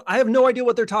no criminal. I have no idea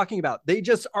what they're talking about. They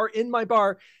just are in my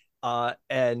bar.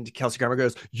 And Kelsey Grammer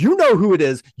goes, you know who it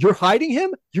is. You're hiding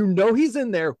him. You know he's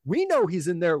in there. We know he's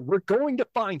in there. We're going to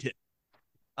find him.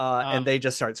 And they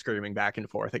just start screaming back and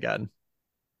forth again.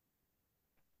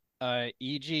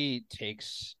 EG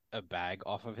takes a bag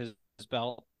off of his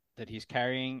belt that he's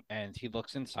carrying, and he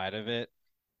looks inside of it.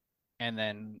 And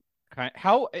then,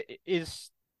 how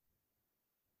is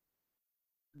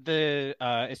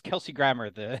is Kelsey Grammer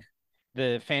the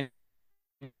fan?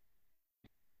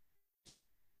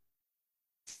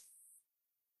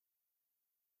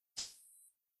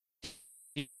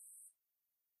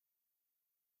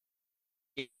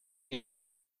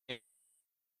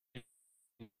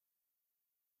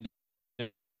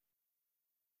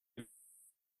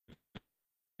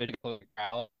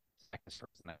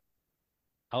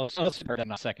 I'll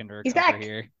a second to He's recover back.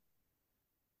 here.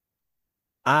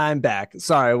 I'm back.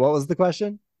 Sorry, what was the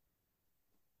question?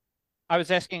 I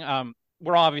was asking,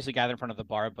 we're all obviously gathered in front of the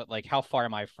bar, but like, how far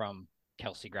am I from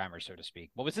Kelsey Grammer, so to speak?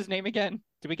 What was his name again?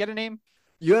 Did we get a name?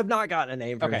 You have not gotten a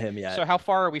name from him yet. So how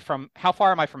far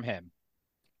am I from him?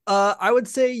 I would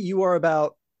say you are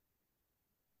about,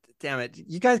 damn it.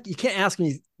 You guys, you can't ask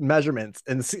me measurements,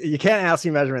 and you can't ask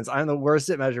me measurements. I'm the worst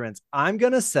at measurements. I'm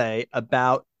going to say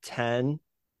about 10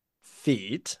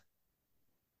 feet.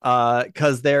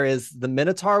 Because there is the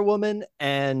Minotaur woman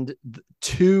and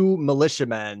two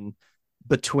militiamen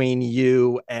between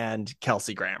you and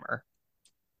Kelsey Grammer.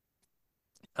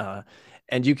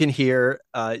 And you can hear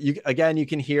you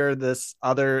can hear this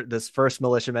first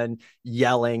militiaman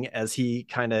yelling as he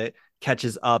kind of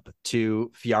catches up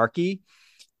to Fjarki.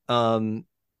 Fjarki,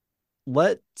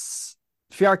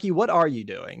 what are you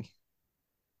doing?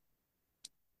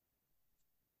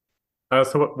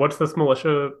 So what's this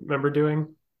militia member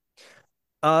doing?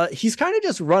 He's kind of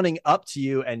just running up to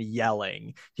you and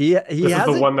yelling. This is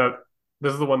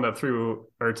the one that threw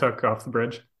or took off the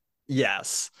bridge.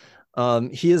 Yes.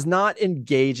 He is not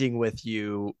engaging with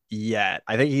you yet.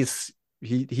 I think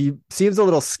he seems a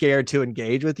little scared to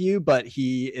engage with you, but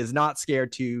he is not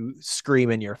scared to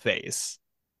scream in your face.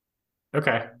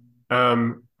 Okay.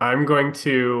 I'm going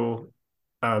to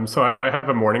so I have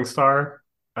a Morning Star.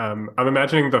 I'm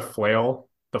imagining the flail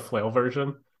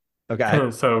version. Okay.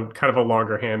 So kind of a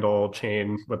longer handle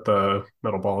chain with the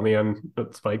metal ball in the end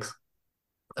that spikes.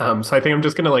 So I think I'm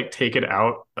just gonna like take it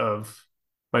out of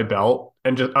my belt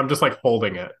and I'm just like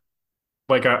holding it.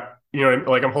 Like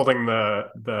like I'm holding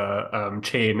the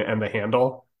chain and the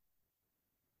handle.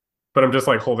 But I'm just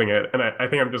like holding it, and I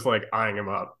think I'm just like eyeing him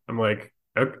up. I'm like,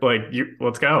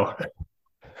 let's go.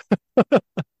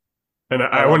 And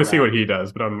I want to see what he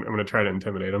does, but I'm gonna try to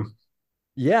intimidate him.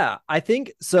 Yeah, I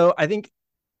think so. I think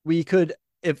we could,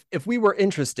 if we were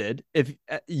interested, if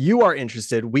you are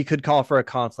interested, we could call for a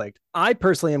conflict. I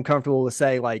personally am comfortable with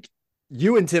say, like,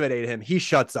 you intimidate him, he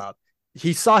shuts up.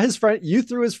 He saw his friend, you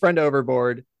threw his friend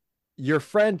overboard. Your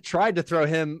friend tried to throw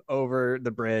him over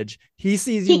the bridge. He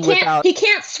sees you he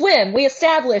can't swim. We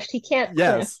established he can't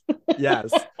swim.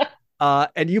 Yes.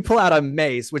 And you pull out a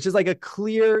mace, which is like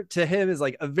to him is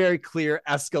like a very clear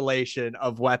escalation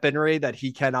of weaponry that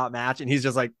he cannot match. And he's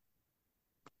just like,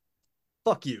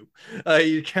 fuck you.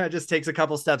 He kind of just takes a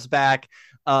couple steps back.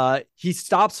 He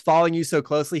stops following you so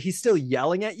closely. He's still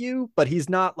yelling at you, but he's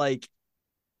not like,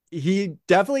 he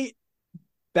definitely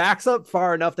backs up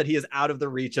far enough that he is out of the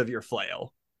reach of your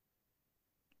flail.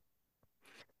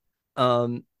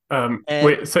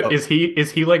 Wait, so is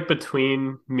he like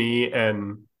between me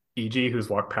and EG who's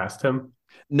walked past him?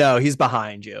 No, he's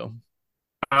behind you.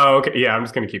 Oh, okay. Yeah, I'm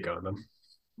just gonna keep going then.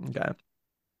 Okay.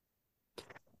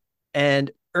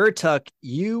 And Urtuk,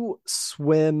 you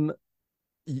swim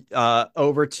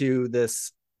over to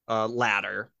this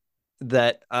ladder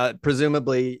that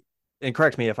presumably, and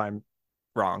correct me if I'm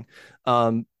wrong,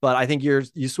 but I think you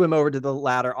swim over to the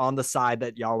ladder on the side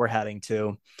that y'all were heading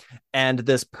to, and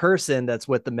this person that's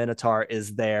with the Minotaur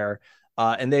is there,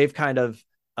 and they've kind of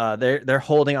they're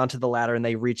holding onto the ladder, and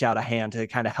they reach out a hand to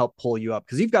kind of help pull you up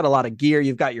because you've got a lot of gear,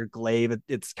 you've got your glaive,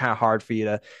 it's kind of hard for you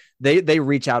to. They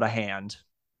reach out a hand.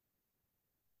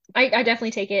 I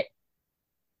definitely take it.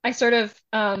 I sort of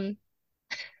now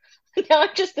I'm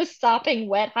just this sopping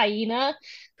wet hyena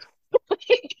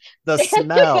like, The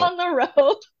standing smell. on the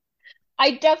road.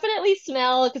 I definitely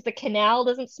smell because the canal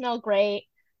doesn't smell great.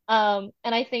 And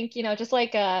I think, just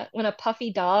like when a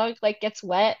puffy dog like gets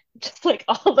wet, just like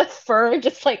all the fur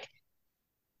just like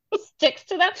sticks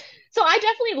to them. So I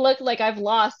definitely look like I've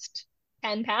lost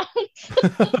 10 pounds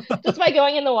just by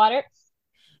going in the water.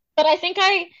 But I think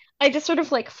I just sort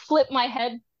of like flip my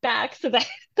head back so that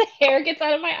the hair gets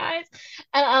out of my eyes.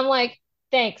 And I'm like,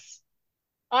 thanks.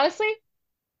 Honestly,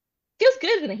 feels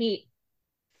good in the heat.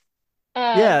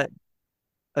 Uh, Yeah,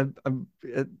 I'm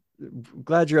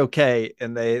glad you're okay,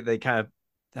 and they kind of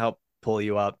help pull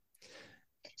you up.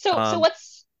 so Um,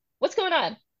 what's going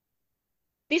on?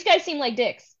 These guys seem like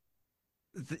dicks.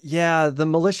 yeah, the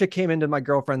militia came into my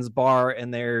girlfriend's bar,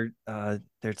 and they're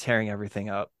tearing everything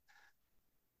up.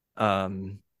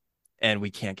 Um, and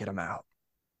we can't get them out.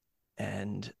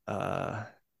 And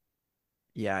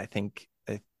yeah, I think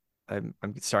I'm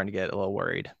starting to get a little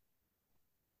worried.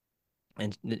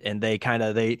 And they kind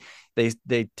of they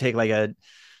take like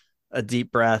a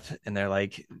deep breath, and they're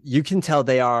like, you can tell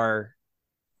they are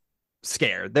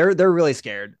scared. They're really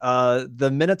scared. The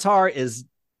Minotaur is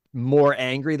more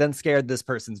angry than scared. This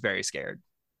person's very scared.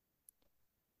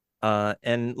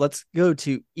 And let's go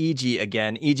to EG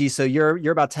again. EG, so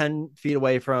you're about 10 feet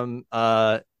away from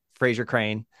Fraser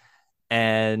Crane,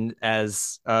 and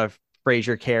as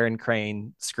Fraser Karen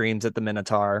Crane screams at the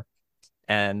Minotaur,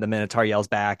 and the Minotaur yells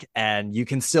back, and you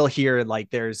can still hear like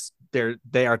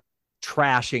they are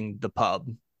trashing the pub.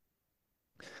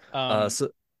 Um, So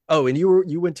oh, and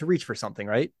you went to reach for something,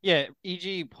 right? yeah,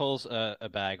 EG pulls a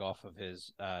bag off of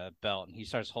his belt and he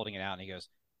starts holding it out and he goes,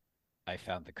 I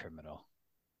found the criminal.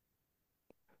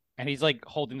 And he's like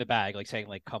holding the bag, like saying,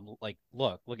 like, come, like,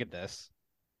 look at this.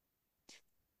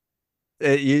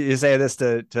 You say this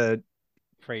to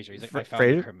Fraser. He's like, I found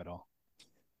the Fraser. criminal.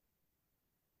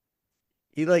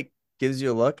 He like gives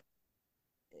you a look,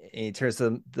 and he turns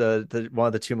to the one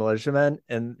of the two militiamen,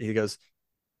 and he goes,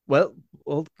 "Well,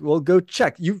 we'll go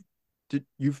check. You've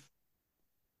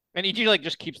And EG like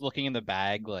just keeps looking in the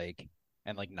bag, like,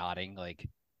 and like nodding, like,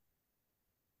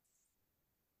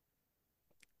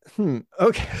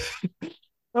 okay,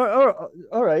 all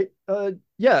right,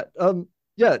 yeah,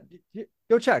 yeah,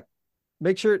 go check,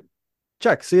 make sure,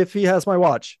 check, see if he has my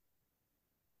watch."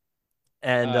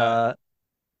 And uh,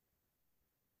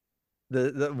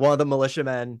 the one of the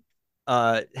militiamen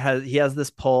has this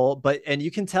pole, and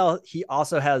you can tell he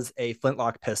also has a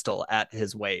flintlock pistol at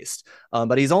his waist,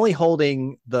 but he's only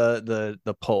holding the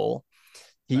pole.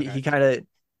 He okay. kind of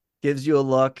gives you a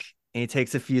look, and he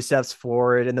takes a few steps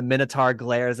forward, and the Minotaur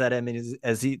glares at him, and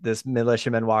this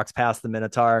militiaman walks past the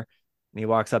Minotaur, and he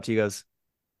walks up to you, goes,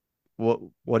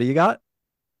 what do you got?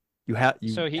 You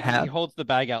So he have holds the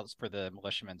bag out for the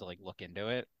militiamen to like look into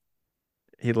it,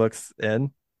 He looks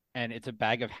in. and it's a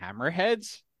bag of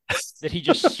hammerheads that he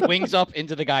just swings up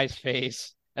into the guy's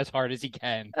face as hard as he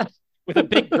can with a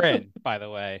big grin, by the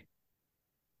way.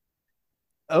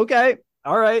 Okay,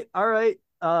 all right,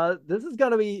 this is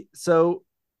gonna be so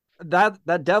that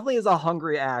definitely is a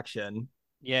hungry action.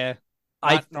 Yeah,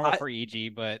 I not normal I for EG,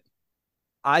 but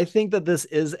I think that this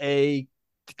is a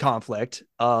conflict.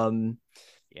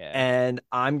 yeah. And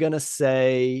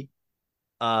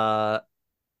uh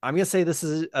I'm gonna say this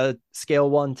is a scale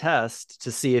one test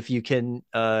to see if you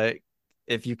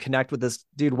connect with this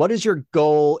dude. What is your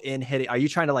goal in hitting? Are you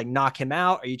trying to like knock him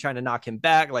out? Are you trying to knock him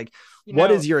back? Like, You what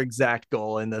know, is your exact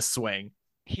goal in this swing?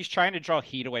 he's trying to draw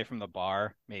heat away from the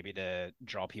bar, maybe to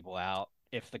draw people out.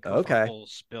 If the Kofar Okay, will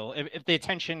spill, if the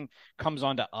attention comes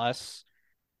onto us,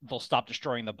 they'll stop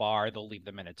destroying the bar. They'll leave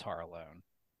the Minotaur alone.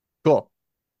 cool,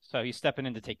 So he's stepping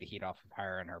in to take the heat off of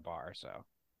her and her bar. So,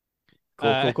 cool,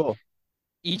 uh, cool, cool.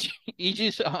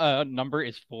 EG's number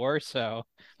is 4, so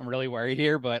I'm really worried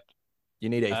here, but You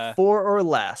need a uh, 4 or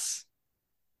less.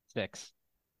 6.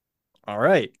 All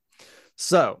right.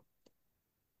 So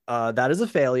that is a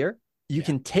failure. You Yeah.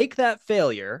 can take that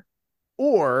failure,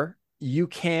 or you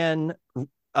can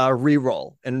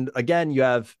re-roll. And again, you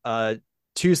have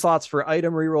 2 slots for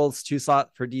item re-rolls, 2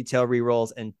 slots for detail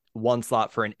re-rolls, and 1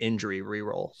 slot for an injury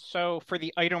re-roll. So for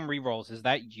the item rerolls, is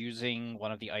that using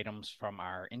one of the items from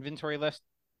our inventory list?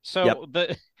 So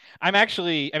I'm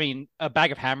actually, I mean, a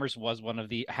bag of hammers was one of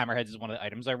the hammerheads is one of the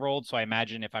items I rolled. So I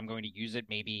imagine if I'm going to use it,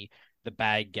 maybe the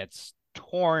bag gets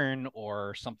torn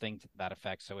or something to that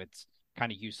effect. So it's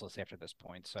kind of useless after this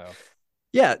point. So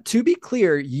Yeah, to be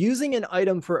clear, using an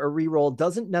item for a reroll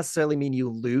doesn't necessarily mean you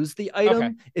lose the okay,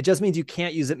 item. It just means you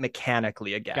can't use it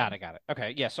mechanically again. got it.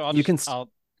 Okay, yeah. So You can,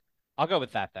 I'll go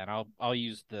with that then. I'll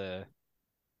use the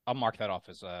I'll mark that off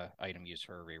as a item used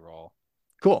for a reroll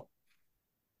cool.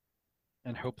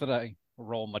 and hope that I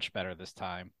roll much better this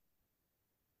time.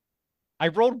 I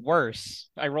rolled worse.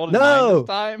 I rolled a 9 this No.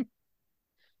 time.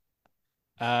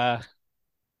 Uh,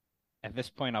 at this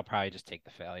point, I'll probably just take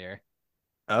the failure.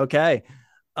 Okay.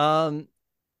 Um,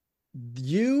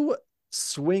 you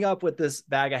swing up with this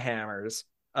bag of hammers,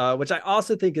 which I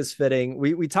also think is fitting.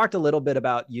 We talked a little bit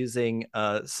about using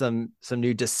some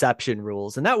new deception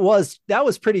rules, and that was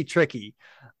pretty tricky.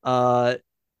 Uh,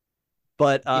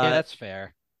 but Yeah, that's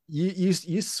fair.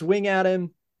 you swing at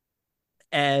him,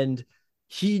 and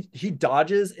he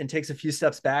dodges and takes a few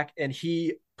steps back, and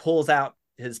he pulls out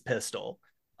his pistol,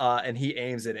 and he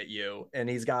aims it at you, and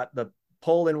he's got the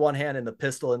pole in one hand and the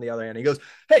pistol in the other hand. He goes,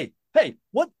 "Hey,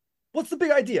 what's the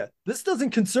big idea? This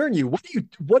doesn't concern you.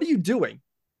 What are you doing?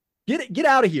 Get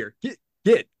out of here.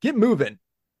 Get moving."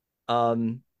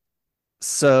 Um,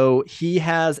 so he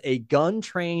has a gun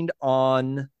trained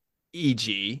on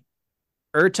EG.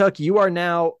 Urtuk, you are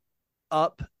now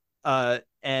up,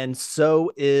 and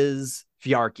so is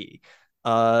Fjarki.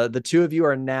 The two of you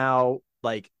are now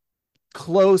like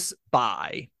close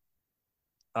by,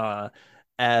 uh,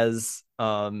 as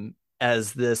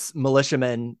this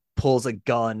militiaman pulls a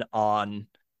gun on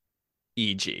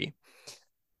EG.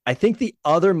 I think the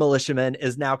other militiaman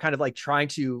is now kind of like trying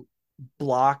to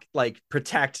block, like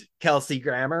protect Kelsey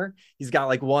Grammer. He's got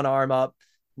like one arm up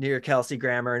near Kelsey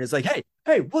Grammer and is like,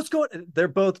 hey, what's going on? They're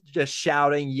both just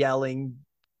shouting,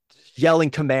 yelling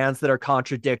commands that are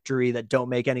contradictory, that don't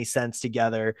make any sense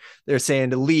together. They're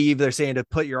saying to leave. They're saying to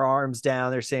put your arms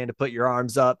down. They're saying to put your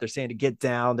arms up. They're saying to get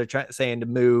down. They're saying to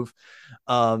move.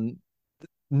 Um,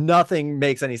 Nothing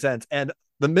makes any sense. And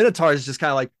the Minotaur is just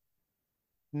kind of like,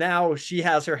 now she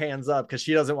has her hands up because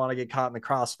she doesn't want to get caught in the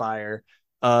crossfire.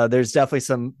 There's definitely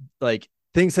some, like,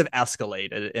 things have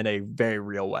escalated in a very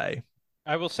real way.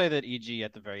 I will say that EG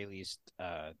at the very least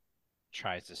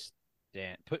tries to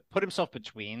put himself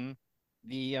between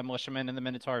the militiaman and the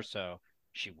Minotaur, so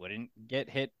she wouldn't get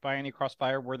hit by any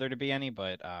crossfire were there to be any.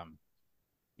 But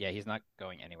yeah, he's not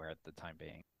going anywhere at the time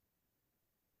being.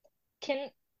 Can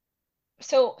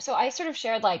so I sort of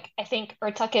shared like I think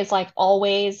Urtuk is like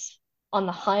always on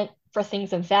the hunt for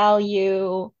things of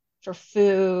value, for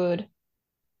food.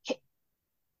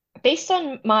 Based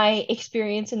on my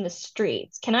experience in the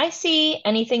streets, can I see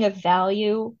anything of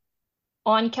value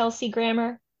on Kelsey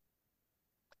Grammer?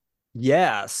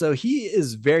 Yeah, so he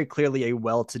is very clearly a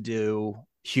well-to-do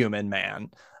human man.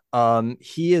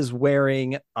 He is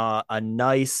wearing a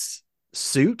nice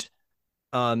suit,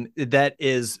 that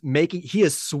is making he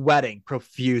is sweating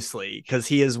profusely because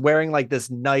he is wearing like this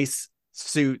nice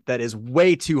suit that is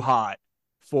way too hot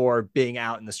for being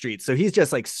out in the streets. So he's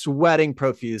just like sweating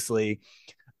profusely.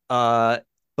 Uh,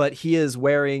 but he's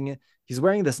wearing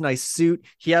this nice suit.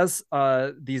 He has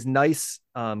these nice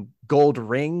gold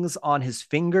rings on his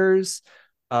fingers.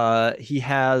 He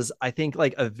has, I think,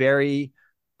 like a very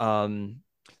um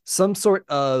some sort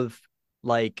of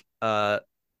like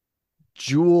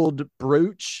jeweled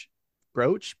brooch,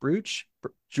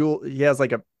 jewel. He has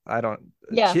like a, I don't,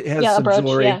 Yeah, he has yeah, a some brooch.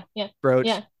 jewelry, Yeah, yeah, brooch.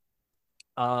 yeah.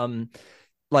 Um,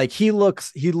 like he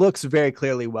looks very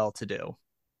clearly well to do.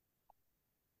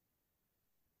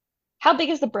 How big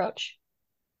is the brooch?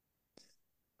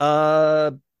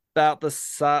 Uh, about the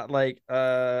size, like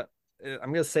I'm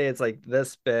gonna say it's like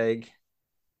this big.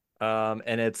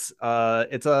 And it's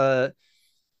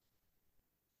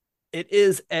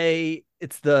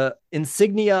the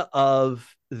insignia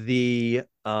of the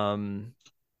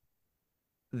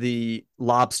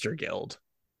Lobster Guild.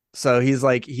 So he's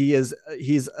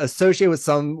associated with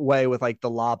some way with like the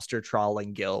Lobster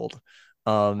Trawling Guild.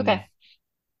 Um, Okay.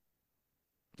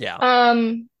 yeah.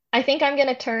 I think I'm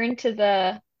gonna turn to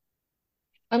the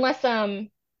unless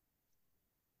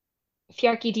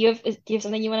Fjarki, do you have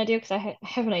something you want to do? Because I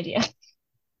have an idea.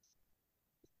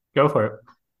 Go for it.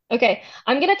 Okay,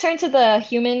 I'm gonna turn to the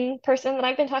human person that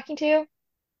I've been talking to,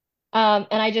 and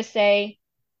I just say,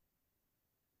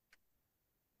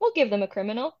 we'll give them a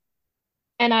criminal.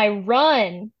 And I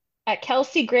run at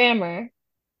Kelsey Grammer.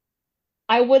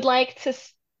 I would like to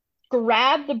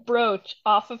grab the brooch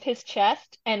off of his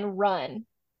chest and run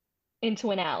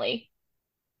into an alley.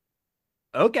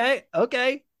 Okay.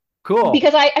 Cool.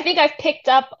 because I think I've picked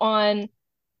up on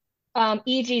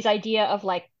EG's idea of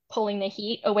like pulling the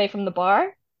heat away from the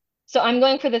bar. So I'm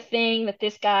going for the thing that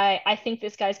I think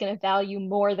this guy's going to value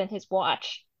more than his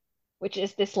watch, which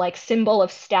is this like symbol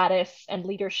of status and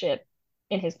leadership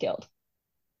in his guild.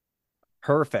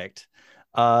 Perfect.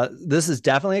 This is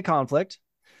definitely a conflict.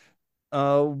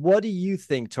 What do you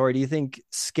think, Tori? Do you think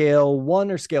scale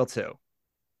 1 or scale 2?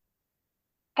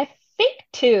 I think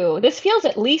too, this feels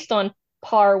at least on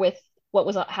par with what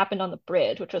was happened on the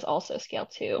bridge, which was also scale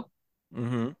 2.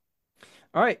 Mm-hmm.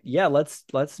 All right. Yeah, let's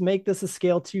make this a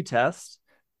scale 2 test.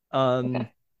 Um,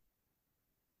 Okay.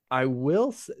 I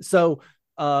will so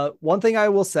one thing I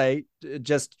will say,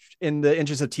 just in the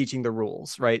interest of teaching the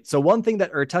rules, right? So one thing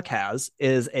that Urtuk has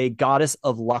is a goddess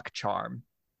of luck charm.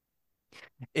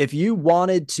 If you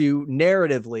wanted to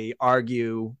narratively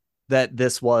argue that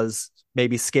this was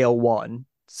maybe scale 1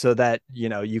 so that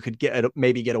you could get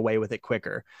away with it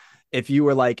quicker, if you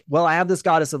were like, well, I have this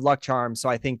goddess of luck charm, so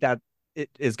I think that it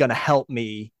is going to help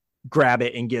me grab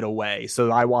it and get away, so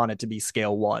I want it to be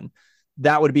scale 1,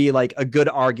 that would be like a good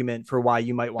argument for why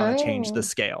you might want to change the Oh.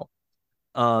 scale.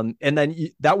 And then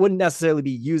that wouldn't necessarily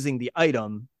be using the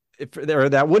item, or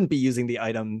that wouldn't be using the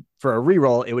item for a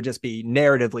reroll. It would just be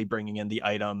narratively bringing in the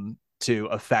item to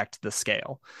affect the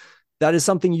scale. That is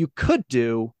something you could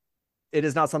do. It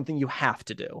is not something you have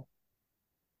to do.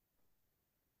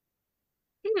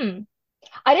 Hmm.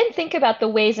 I didn't think about the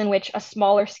ways in which a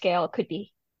smaller scale could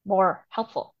be more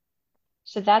helpful.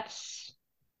 So that's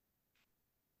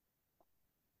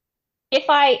if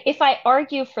I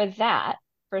argue for that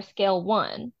for scale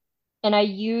 1 and I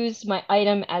use my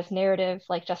item as narrative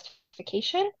like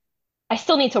justification, I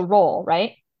still need to roll,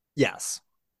 right? Yes.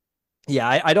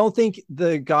 Yeah, I don't think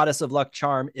the goddess of luck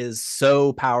charm is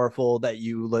so powerful that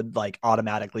you would like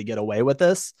automatically get away with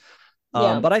this.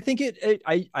 Yeah. But I think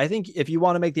I think if you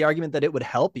want to make the argument that it would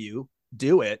help you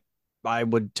do it, I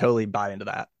would totally buy into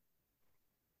that.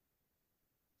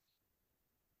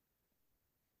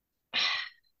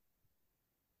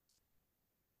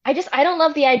 I don't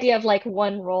love the idea of like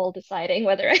one roll deciding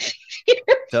whether I succeed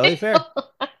or Totally fair.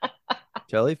 fail.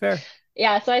 Totally fair.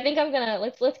 Yeah, so I think I'm gonna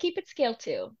let's keep it scale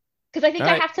 2. Because I All think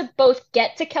I right. have to both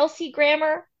get to Kelsey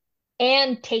Grammer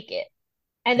and take it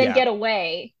and then Yeah. get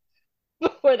away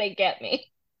before they get me.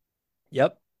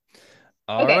 Yep.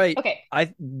 All Okay, right. okay,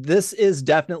 This is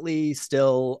definitely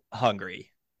still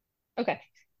hungry. okay.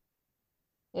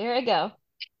 Here I go.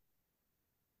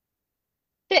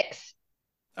 6.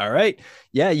 All right.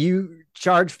 Yeah, you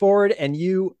charge forward and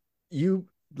you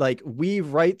like weave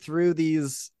right through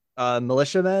these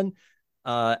militiamen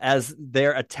as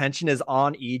their attention is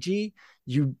on EG.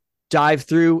 You dive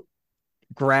through,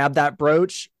 grab that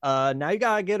brooch. Now you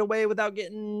gotta get away without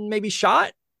getting maybe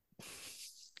shot.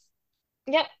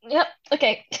 Yep, yep.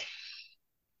 Okay.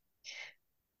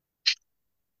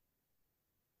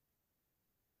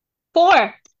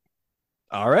 4.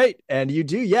 All right. And you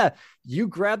do, yeah. You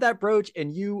grab that brooch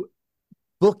and you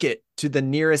book it to the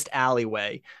nearest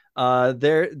alleyway.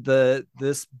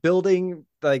 This building,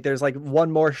 like there's like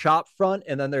one more shop front,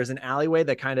 and then there's an alleyway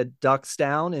that kind of ducks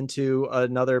down into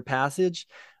another passage.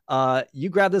 You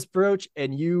grab this brooch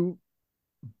and you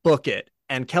book it.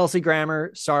 And Kelsey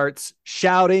Grammer starts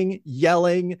shouting,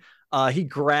 yelling. He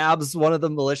grabs one of the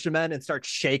militiamen and starts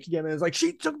shaking him and is like,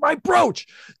 "She took my brooch.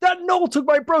 That knoll took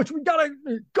my brooch. We gotta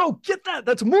go get that.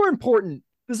 That's more important.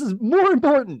 This is more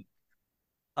important."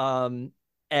 Um,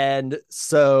 and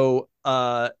so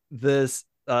this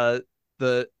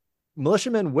the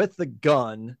militiaman with the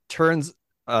gun turns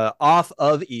off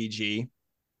of EG,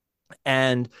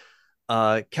 and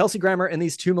Kelsey Grammer and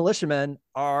these two militiamen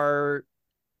are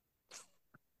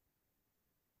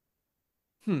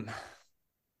hmm.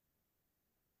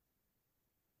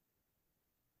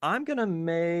 I'm gonna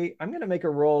make a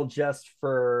roll just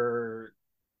for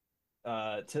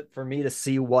me to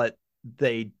see what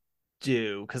they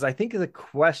do, because I think the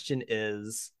question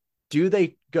is, do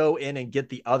they go in and get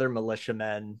the other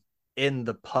militiamen in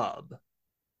the pub?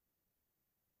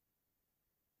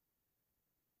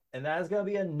 And that is going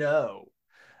to be a no.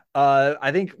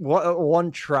 I think one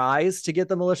tries to get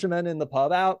the militiamen in the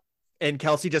pub out, and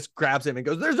Kelsey just grabs him and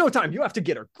goes, "There's no time. You have to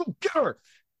get her. Go get her,"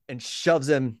 and shoves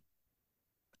him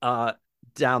uh,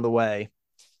 down the way.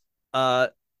 Uh,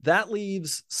 that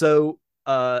leaves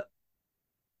Urtuk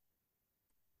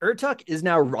is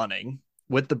now running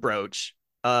with the brooch,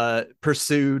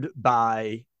 pursued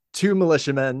by two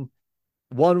militiamen,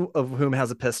 one of whom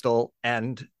has a pistol,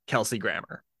 and Kelsey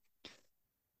Grammer.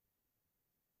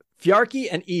 Fjarki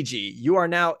and EG, you are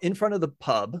now in front of the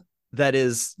pub that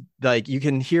is like you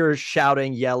can hear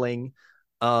shouting, yelling,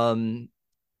 and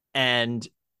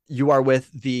you are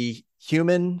with the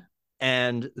human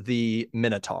and the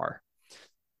Minotaur.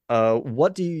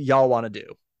 What do y'all want to do?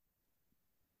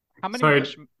 How many Sorry,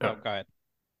 militia? Oh, go ahead.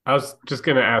 I was just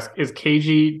gonna ask, is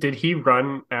KG, did he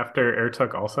run after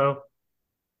Airtuck also?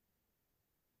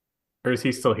 Or is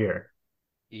he still here?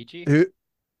 EG? Who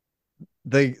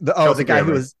the Kelsey guy who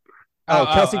Grammer. was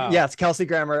Kelsey, yes, Kelsey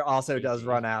Grammer also does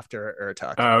run after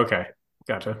Urtuk. Oh, okay.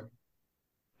 Gotcha.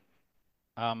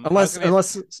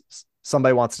 Unless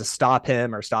somebody wants to stop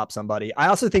him or stop somebody. I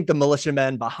also think the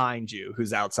militiaman behind you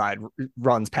who's outside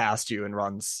runs past you and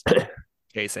runs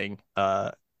chasing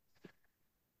Urtuk.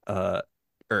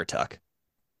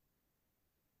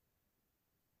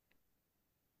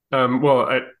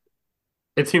 Well,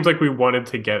 it seems like we wanted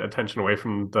to get attention away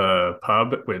from the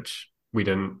pub, which we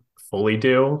didn't fully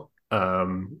do.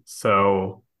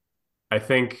 So I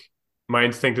think my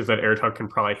instinct is that Airtalk can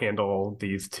probably handle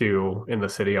these two in the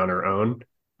city on her own,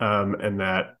 and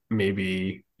that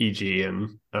maybe EG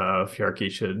and Fjarki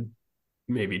should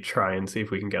maybe try and see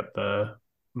if we can get the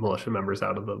militia members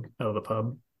out of the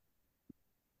pub.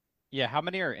 Yeah, how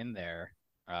many are in there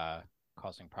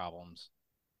causing problems?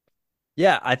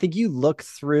 Yeah, I think you look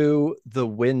through the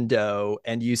window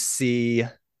and you see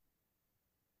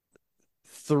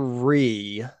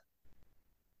three.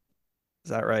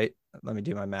 Is that right? Let me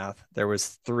do my math. There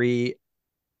was three.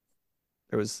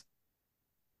 There was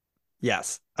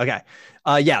Yes. Okay.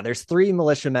 Yeah, there's three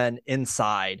militiamen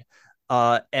inside.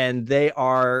 And they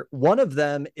are one of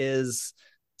them is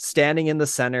standing in the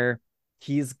center.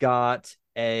 He's got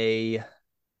a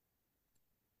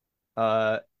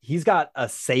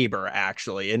saber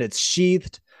actually, and it's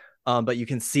sheathed, but you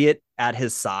can see it at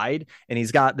his side, and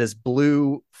he's got this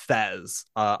blue fez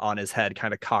on his head,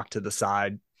 kind of cocked to the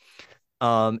side.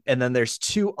 And then there's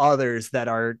two others that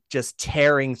are just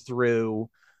tearing through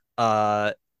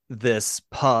this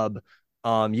pub.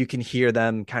 You can hear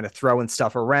them kind of throwing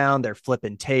stuff around. They're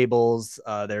flipping tables.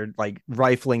 They're like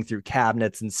rifling through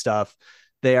cabinets and stuff.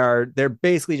 They're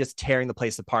basically just tearing the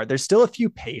place apart. There's still a few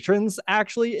patrons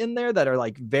actually in there that are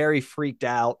like very freaked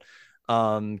out,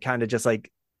 kind of just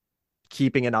like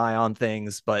keeping an eye on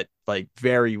things, but like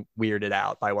very weirded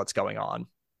out by what's going on.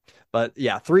 But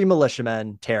yeah, three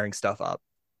militiamen tearing stuff up.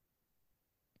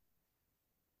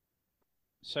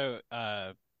 So,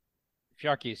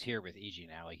 Fjarki is here with EG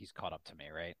now. Like he's caught up to me,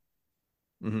 right?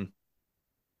 Mm-hmm.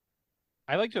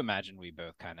 I like to imagine we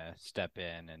both kind of step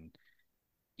in, and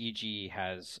EG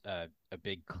has a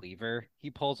big cleaver he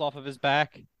pulls off of his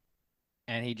back,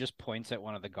 and he just points at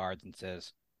one of the guards and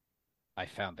says, "I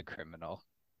found the criminal."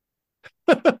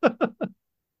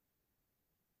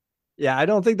 Yeah, I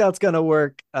don't think that's gonna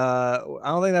work. I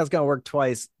don't think that's gonna work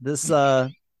twice. This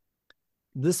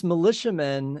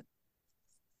militiaman,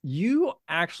 you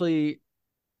actually,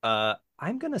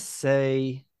 I'm gonna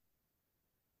say,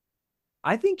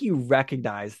 I think you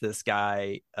recognize this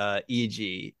guy,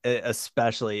 EG,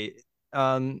 especially.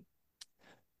 Um,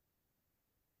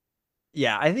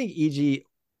 yeah, I think EG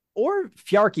or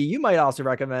Fjarki, you might also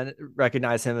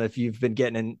recognize him if you've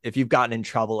gotten in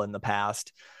trouble in the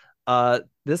past.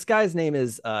 This guy's name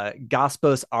is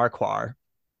Gaspos Arquar,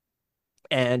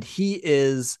 and he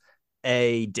is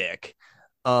a dick.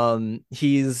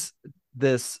 He's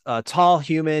this tall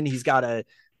human. He's got a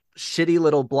shitty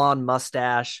little blonde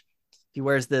mustache. He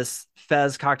wears this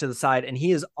fez cocked to the side, and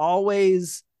he is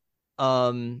always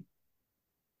um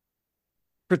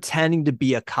pretending to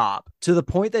be a cop to the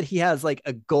point that he has like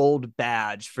a gold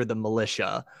badge for the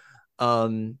militia.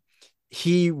 Um,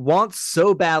 he wants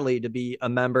so badly to be a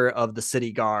member of the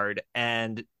city guard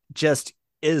and just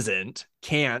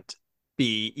can't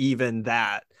be even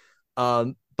that.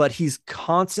 But he's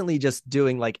constantly just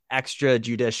doing like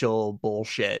extrajudicial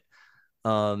bullshit,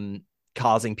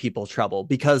 causing people trouble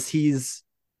because he's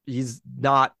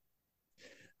not,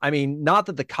 I mean, not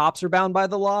that the cops are bound by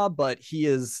the law, but he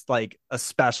is like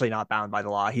especially not bound by the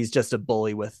law. He's just a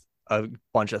bully with a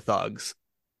bunch of thugs.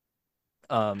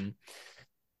 Um,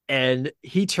 and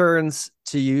he turns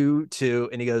to you two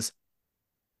and he goes,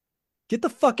 "Get the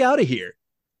fuck out of here.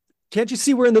 Can't you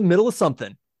see we're in the middle of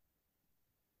something?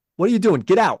 What are you doing?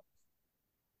 Get out."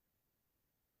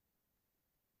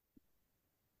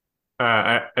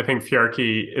 I think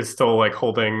Fjarki is still like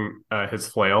holding his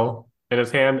flail in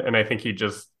his hand, and I think he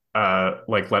just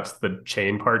like lets the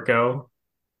chain part go.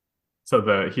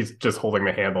 So he's just holding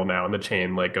the handle now, and the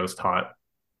chain like goes taut,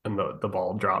 and the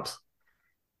ball drops.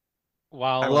 I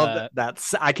While love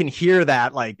that's I can hear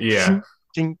that like Yeah.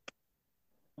 chink.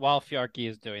 while Fjarki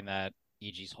is doing that,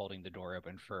 EG's holding the door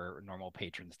open for normal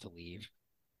patrons to leave.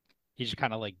 He's just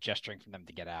kind of like gesturing for them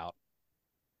to get out.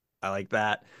 I like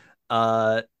that.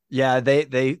 Yeah,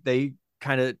 they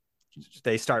kind of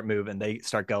they start moving, they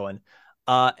start going.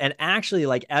 And actually,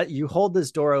 like you hold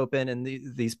this door open, and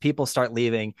these people start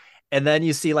leaving, and then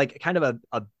you see like kind of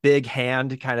a big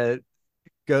hand kind of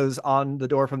goes on the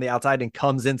door from the outside and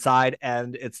comes inside,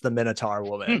 and it's the Minotaur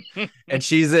woman. And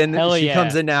she's in. Hell she yeah.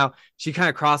 comes in now. She kind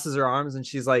of crosses her arms, and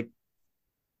she's like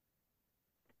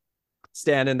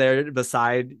standing there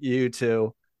beside you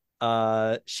two.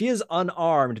 She is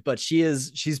unarmed, but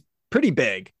she's pretty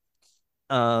big.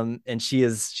 And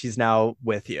she's now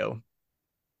with you.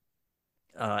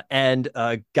 And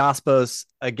Gaspos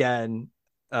again,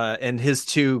 and his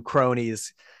two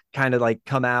cronies kind of like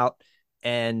come out,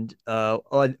 and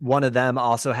one of them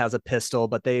also has a pistol,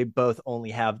 but they both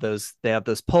only have those. They have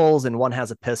those poles, and one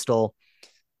has a pistol.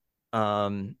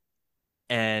 And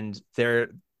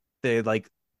they like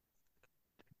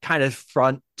kind of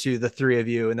front to the three of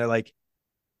you, and they're like,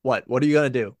 "What? What are you gonna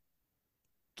do?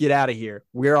 Get out of here.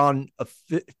 We're on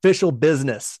official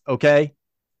business, okay?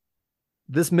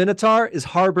 This Minotaur is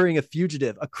harboring a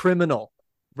fugitive, a criminal,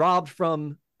 robbed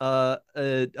from a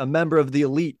member of the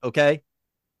elite, okay?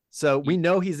 So we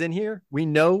know he's in here. We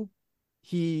know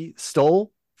he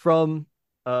stole from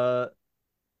Mr.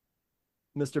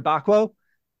 Bakwo,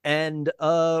 and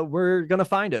we're going to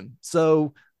find him.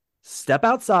 So step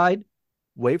outside,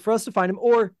 wait for us to find him,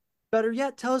 or better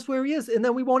yet, tell us where he is, and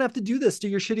then we won't have to do this to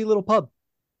your shitty little pub."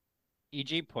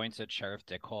 EG points at Sheriff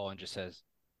Dickhole and just says,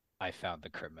 "I found the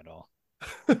criminal."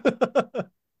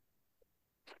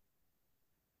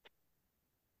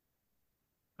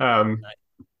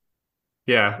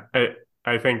 Yeah,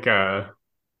 I think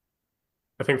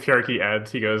Fjarki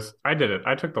adds, he goes, "I did it.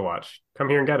 I took the watch. Come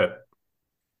here and get it."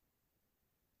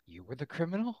 You were the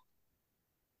criminal?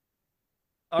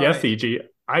 All Yes, right. EG,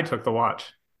 I took the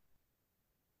watch.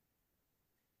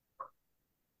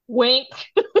 Wink.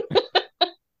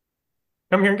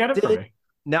 Come here and get it for me.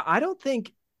 Now, I don't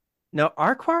think. Now,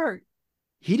 Arquar,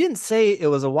 he didn't say it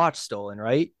was a watch stolen,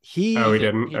 right? Oh, he did.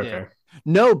 didn't? He did. Okay.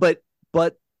 No, but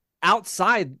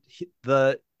outside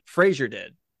the Fraser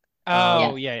did.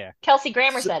 Oh, yeah. Kelsey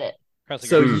Grammer said it. Kelsey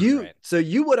So Grammer's you right. so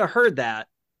you would have heard that.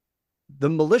 The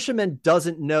militiaman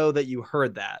doesn't know that you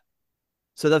heard that.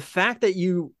 So the fact that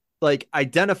you like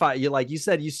identify, you like you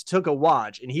said you took a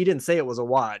watch, and he didn't say it was a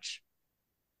watch.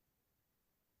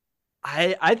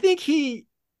 I think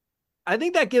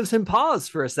that gives him pause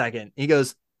for a second. He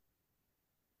goes,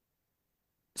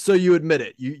 "So you admit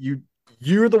it?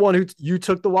 You're the one who you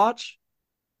took the watch?"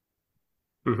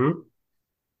 Mm-hmm.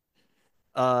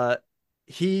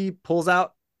 He pulls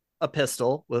out a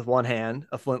pistol with one hand,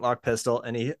 a flintlock pistol,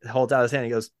 and he holds out his hand.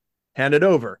 He goes, "Hand it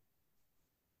over."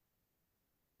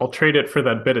 I'll trade it for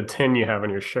that bit of tin you have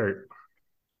on your shirt.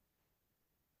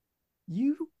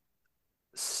 You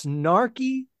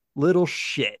snarky little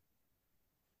shit.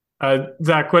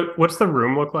 Zach, what's the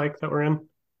room look like that we're in?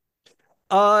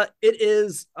 It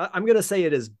is. I'm gonna say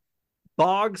it is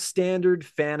bog standard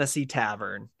fantasy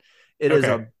tavern. It is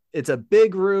Okay. It's a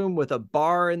big room with a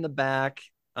bar in the back.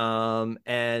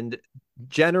 And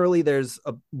generally there's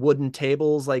wooden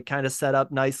tables like kind of set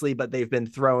up nicely, but they've been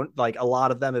thrown, like a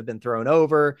lot of them have been thrown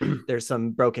over. There's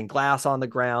some broken glass on the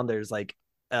ground. There's like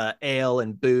ale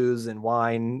and booze and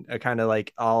wine kind of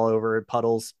like all over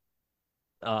puddles.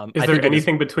 Is I there think it is.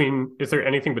 anything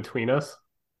between us?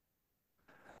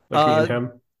 Like me and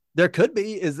him? There could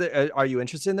be. Is there? Are you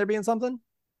interested in there being something?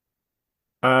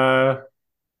 Uh,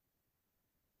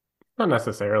 Not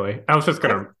necessarily. I was just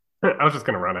gonna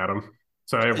run at him.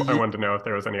 So I wanted to know if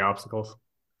there was any obstacles.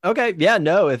 Okay, yeah,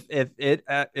 no. If it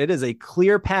is a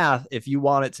clear path, if you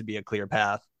want it to be a clear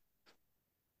path.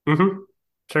 Mm-hmm.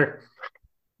 Sure.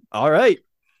 All right.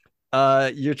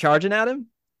 You're charging at him?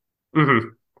 Mm-hmm.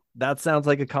 That sounds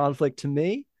like a conflict to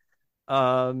me.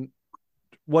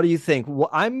 What do you think? Well,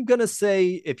 I'm gonna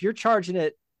say if you're charging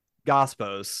at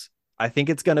Gospos, I think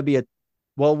it's gonna be a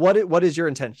well, what is your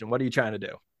intention? What are you trying to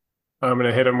do? I'm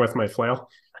gonna hit him with my flail.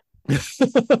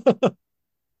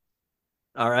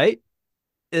 All right.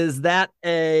 Is that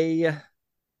a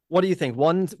what do you think?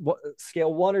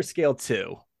 Scale 1 or scale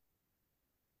 2?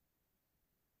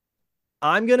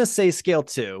 I'm gonna say scale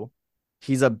 2.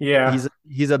 Yeah.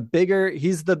 He's a bigger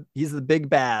he's the big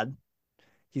bad.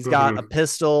 He's got a Mm-hmm.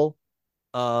 pistol.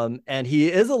 And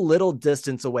he is a little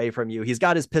distance away from you. He's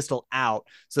got his pistol out,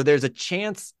 so there's a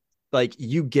chance like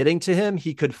you getting to him,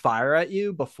 he could fire at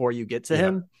you before you get to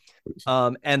Yeah.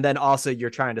 him. And then also you're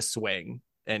trying to swing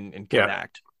and Yeah.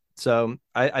 connect. So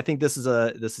I think this is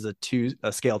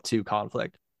a scale 2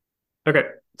 conflict. Okay.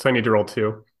 So I need to roll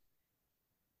 2.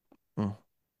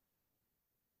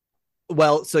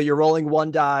 Well, so you're rolling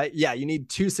one die. Yeah, you need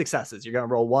 2 successes. You're gonna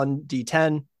roll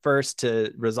 1d10 first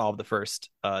to resolve the first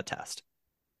test.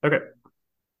 Okay.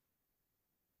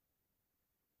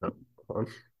 Oh, hold on.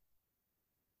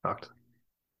 Talked.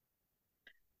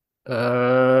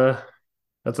 Uh,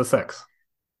 that's a 6.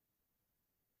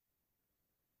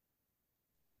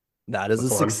 That is a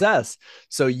Plus 1. success.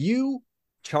 So you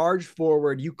charge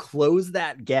forward, you close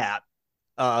that gap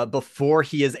before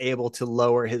he is able to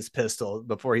lower his pistol,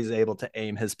 before he's able to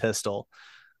aim his pistol.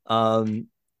 Um,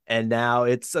 and now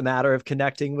it's a matter of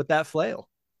connecting with that flail.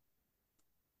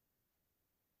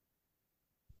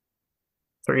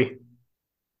 3.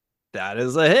 That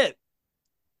is a hit.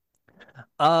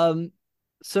 Um,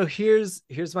 so here's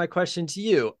my question to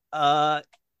you.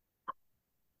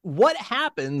 What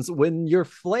happens when your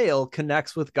flail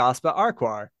connects with Gaspa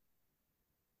Arquar?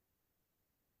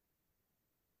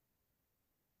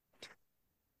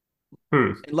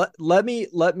 Hmm. Let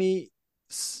me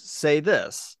say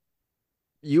this.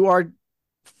 You are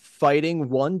fighting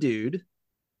one dude.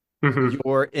 Mm-hmm.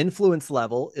 Your influence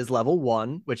level is level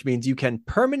 1, which means you can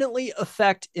permanently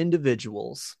affect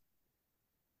individuals.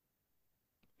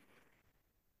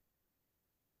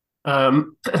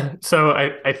 Um, so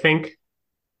I think,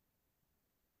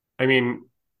 I mean,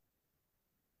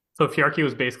 so Fjarki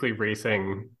was basically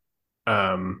racing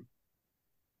um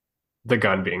the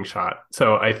gun being shot.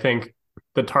 So I think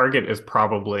the target is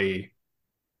probably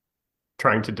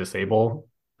trying to disable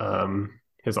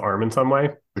his arm in some way.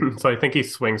 So I think he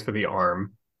swings for the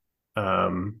arm.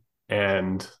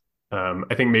 And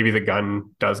I think maybe the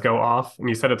gun does go off. And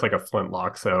you said it's like a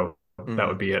flintlock, so that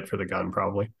would Mm. be it for the gun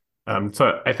probably.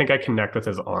 So I think I connect with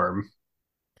his arm.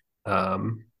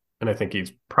 Um, and I think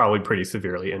he's probably pretty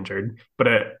severely injured.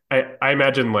 But I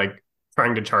imagine like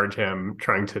trying to charge him,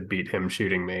 trying to beat him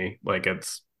shooting me, like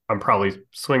I'm probably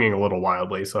swinging a little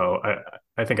wildly. So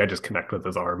I think I just connect with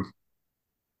his arm.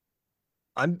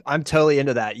 I'm totally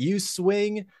into that. You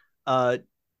swing. Uh,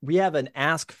 we have an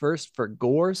ask first for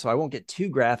gore, so I won't get too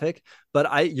graphic. But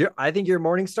I think your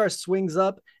Morningstar swings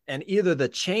up, and either the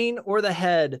chain or the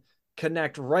head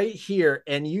connect right here,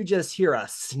 and you just hear a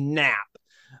snap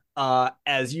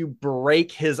as you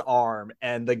break his arm,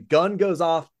 and the gun goes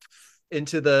off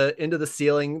into the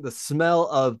ceiling. The smell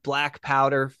of black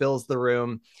powder fills the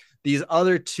room. These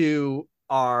other two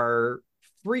are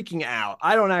freaking out.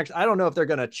 I don't know if they're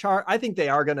going to charge. I think they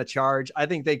are going to charge. I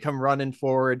think they come running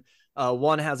forward.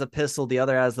 One has a pistol, the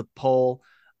other has the pole.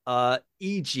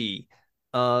 EG,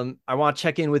 I want to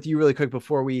check in with you really quick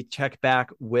before we check back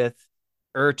with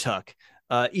Ertuk.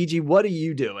 EG, what are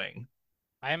you doing?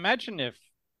 I imagine if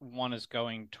one is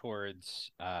going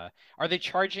towards are they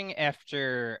charging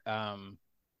after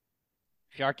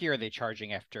Fjarki or are they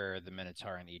charging after the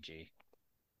Minotaur and EG?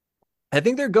 I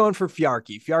think they're going for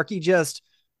Fjarki. Fjarki just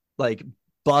like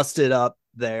busted up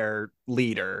their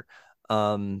leader.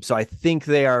 So I think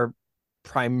they are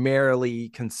primarily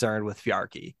concerned with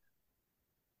Fjarki.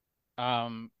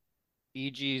 Um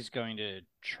EG is going to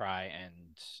try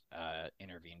and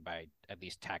intervene by at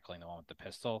least tackling the one with the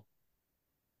pistol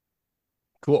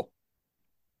Cool.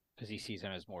 because he sees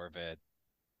him as more of a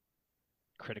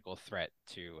critical threat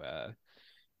to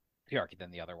Fjarki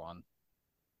than the other one.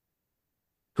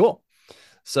 Cool.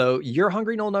 So your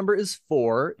hungry null number is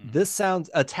 4. Mm-hmm. This sounds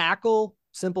a tackle,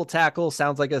 simple tackle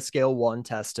sounds like a scale 1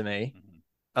 test to me.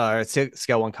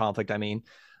 Scale 1 conflict, I mean.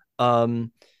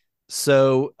 Um,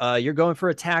 so you're going for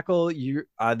a tackle.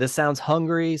 This sounds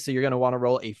hungry, so you're going to want to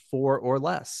roll a 4 or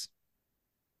less.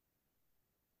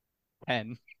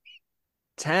 10.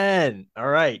 10. All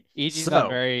right. EG's not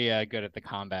very good at the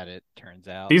combat, it turns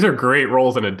out. These are great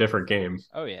rolls in a different game.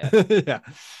 Oh yeah.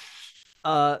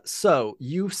 Yeah. So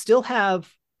you still have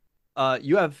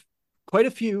you have quite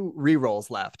a few rerolls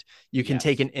left. You can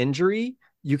take an injury,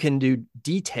 you can do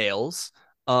details.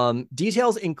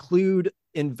 Details include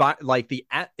like the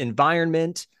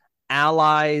environment,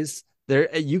 allies.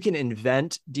 There you can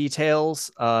invent details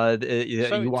So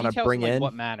you want to bring in like in.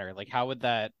 what manner? Like how would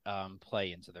that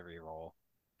play into the reroll?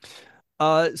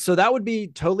 So that would be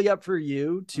totally up for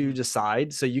you to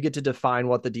decide. So you get to define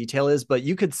what the detail is, but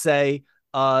you could say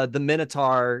the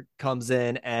Minotaur comes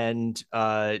in and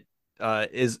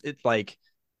is it like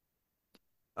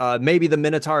maybe the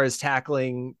Minotaur is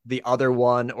tackling the other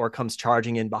one or comes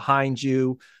charging in behind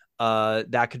you.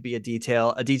 That could be a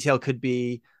detail. A detail could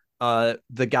be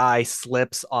the guy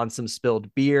slips on some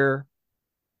spilled beer.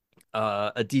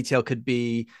 A detail could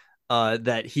be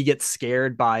that he gets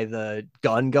scared by the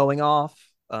gun going off.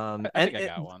 I think I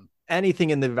got one. Anything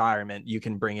in the environment you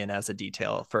can bring in as a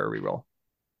detail for a reroll.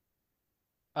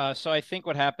 So I think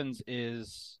what happens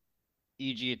is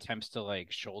EG attempts to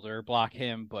like shoulder block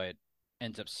him, but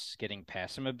ends up skidding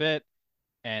past him a bit.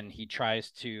 And he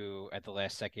tries to, at the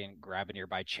last second, grab a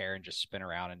nearby chair and just spin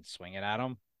around and swing it at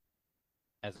him.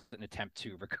 as an attempt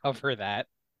to recover that.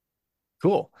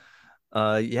 Cool.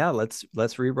 Yeah, let's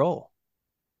re-roll.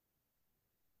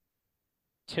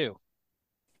 2.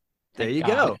 There Thank you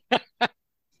God. go.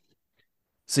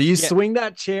 So you Yeah. swing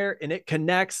that chair and it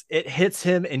connects, it hits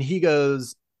him, and he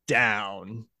goes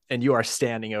down, and you are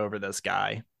standing over this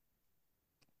guy.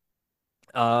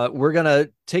 We're gonna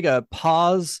take a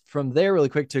pause from there really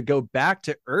quick to go back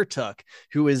to Urtuk,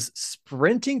 who is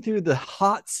sprinting through the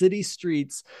hot city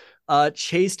streets,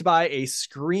 chased by a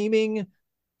screaming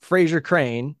Fraser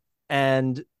Crane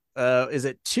and is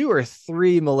it 2 or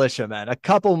 3 militiamen? A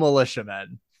couple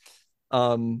militiamen.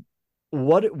 Um,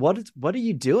 what are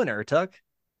you doing, Urtuk?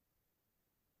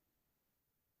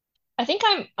 I think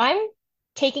I'm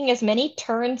taking as many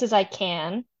turns as I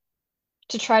can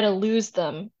to try to lose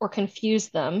them or confuse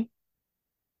them.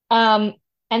 Um,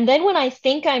 and then when I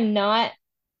think I'm not,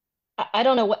 I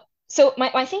don't know what. So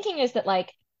my thinking is that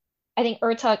like I think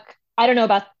Urtuk, I don't know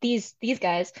about these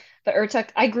guys, but Urtuk,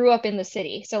 I grew up in the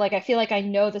city. So like I feel like I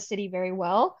know the city very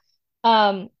well.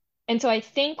 Um, and so I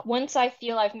think once I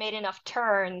feel I've made enough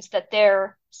turns that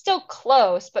they're still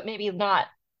close, but maybe not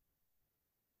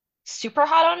super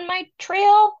hot on my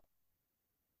trail,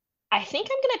 I think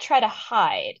I'm gonna try to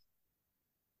hide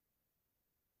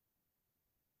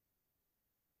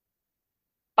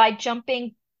by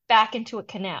jumping back into a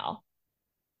canal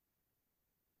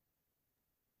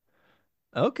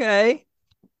Okay.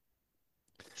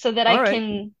 so that I All right.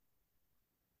 can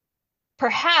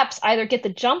perhaps either get the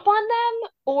jump on them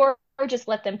or just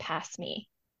let them pass me.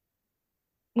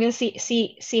 I'm gonna see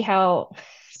how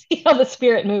see how the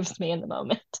spirit moves me in the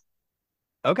moment.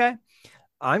 Okay.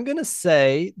 I'm gonna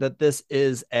say that this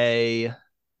is a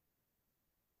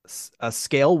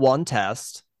scale 1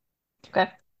 test. Okay.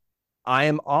 I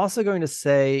am also going to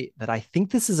say that I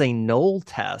think this is a null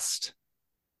test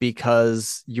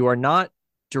because you are not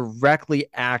directly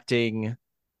acting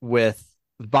with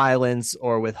violence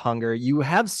or with hunger. You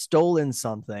have stolen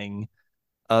something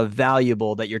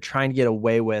valuable that you're trying to get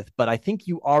away with, but I think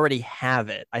you already have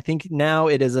it. I think now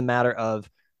it is a matter of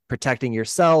protecting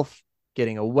yourself,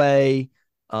 getting away.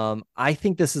 I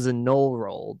think this is a null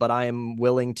roll, but I am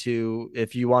willing to,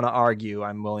 if you want to argue,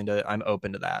 I'm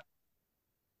open to that.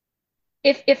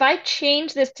 If I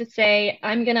change this to say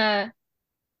I'm gonna,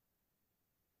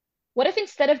 what if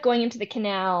instead of going into the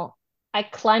canal, I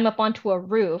climb up onto a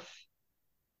roof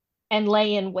and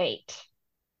lay in wait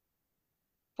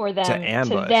for To them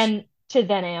ambush. to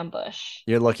then ambush?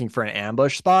 You're looking for an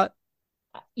ambush spot?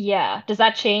 Yeah, does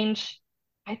that change?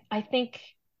 I think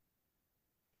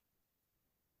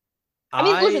I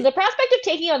mean, listen, I the prospect of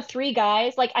taking on 3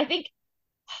 guys, like I think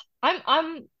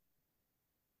I'm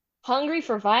hungry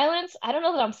for violence. I don't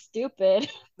know that I'm stupid.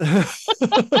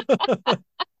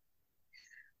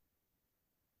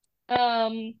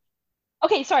 Um,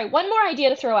 okay, sorry, one more idea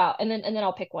to throw out and then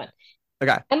I'll pick one.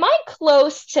 Okay. Am I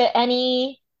close to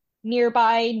any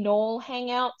nearby Knoll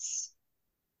hangouts?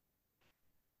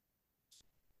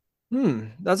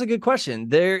 That's a good question.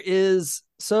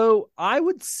 So I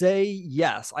would say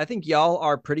yes. I think y'all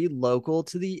are pretty local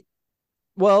to you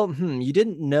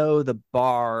didn't know the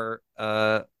bar,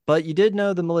 but you did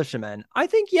know the militiamen. I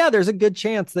think, yeah, there's a good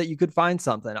chance that you could find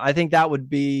something. I think that would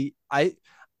be,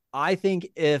 I think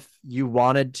if you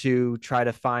wanted to try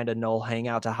to find a Knoll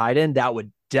hangout to hide in, that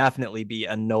would definitely be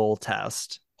a Knoll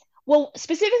test. Well,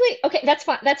 specifically, okay, that's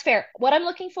fine. That's fair. What I'm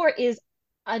looking for is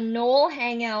a Knoll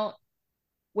hangout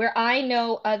where I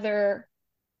know other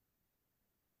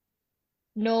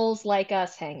Knolls like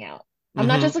us hang out. I'm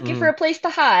not just looking for Mm-hmm. a place to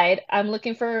hide. I'm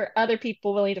looking for other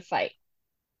people willing to fight.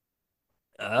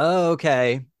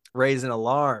 Okay. Raise an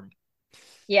alarm.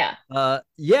 Yeah.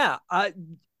 Yeah,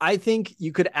 I think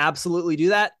you could absolutely do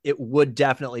that. It would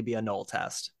definitely be a null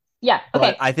test. Yeah. But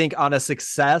Okay. I think on a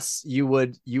success, you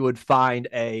would find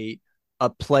a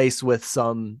place with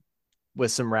some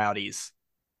rowdies,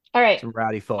 All right. some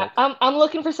rowdy folk. I'm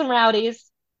looking for some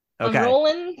rowdies. I'm Okay.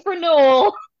 rolling for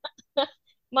Knoll.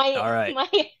 All right. My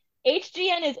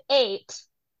HGN is 8.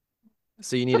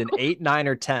 So you need an 8, 9,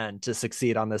 or 10 to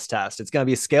succeed on this test. It's going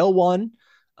to be scale 1.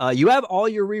 You have all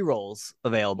your rerolls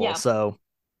available. Yeah. So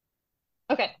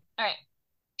Okay. All right.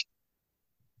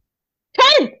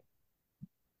 10.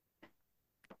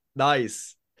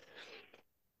 nice.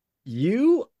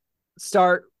 You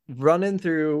start running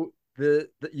through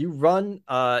you run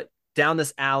down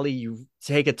this alley, you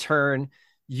take a turn,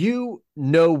 you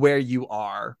know where you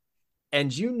are,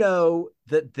 and you know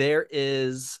that there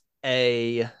is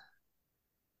a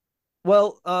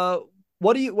well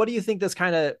what do you think this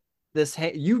kind of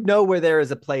you know where there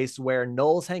is a place where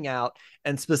gnolls hang out,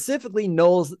 and specifically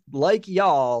gnolls like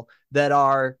y'all that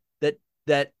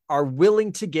that are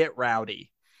willing to get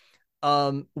rowdy.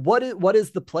 What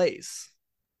is the place?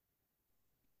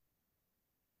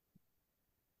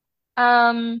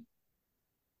 Um,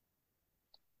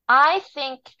 I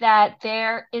think that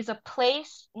there is a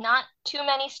place not too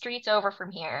many streets over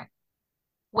from here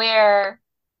where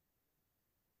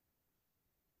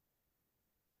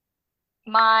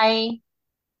my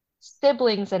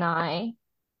siblings and I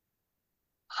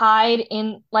hide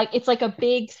in, like, it's like a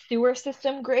big sewer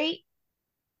system grate.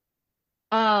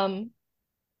 Um,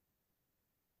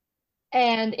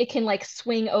 and it can like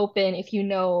swing open if you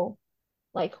know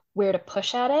like where to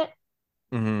push at it.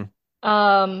 Mm-hmm.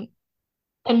 Um,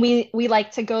 and we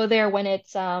like to go there when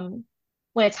it's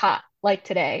hot, like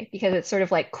today, because it's sort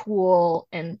of like cool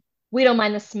and we don't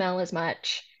mind the smell as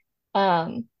much.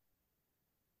 Um,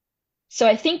 so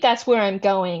I think that's where I'm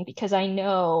going because I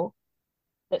know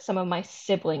that some of my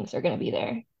siblings are going to be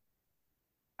there.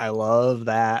 I love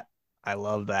that. I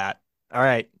love that. All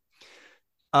right.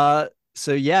 Uh,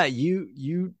 so yeah,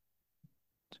 you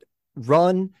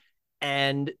run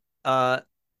and uh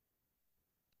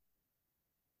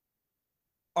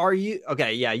are you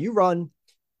okay? Yeah, you run.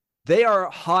 They are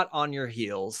hot on your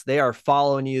heels. They are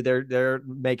following you. They're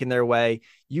making their way.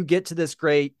 You get to this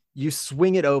grate, you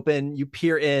swing it open, you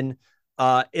peer in.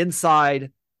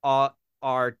 Inside uh,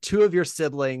 are two of your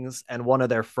siblings and one of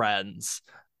their friends.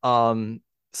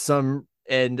 Some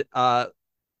and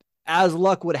as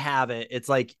luck would have it, it's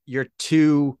like your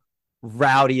two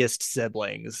rowdiest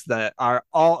siblings that are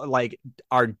all like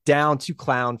are down to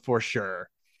clown for sure.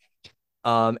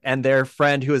 And their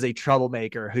friend who is a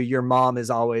troublemaker who your mom is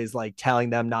always like telling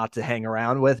them not to hang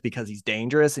around with because he's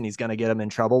dangerous and he's going to get them in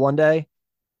trouble one day.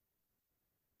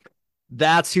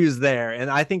 That's who's there.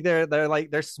 And I think they're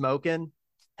like they're smoking,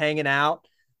 hanging out.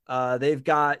 They've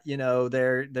got,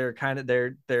 they're kind of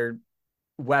their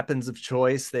weapons of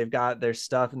choice. They've got their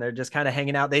stuff and they're just kind of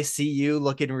hanging out. They see you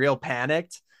looking real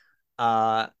panicked.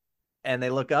 Uh and they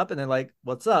look up and they're like,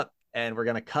 "What's up?" And we're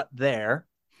going to cut there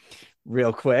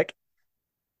real quick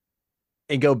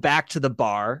and go back to the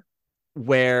bar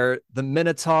where the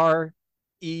Minotaur,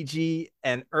 EG,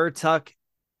 and Urtuk,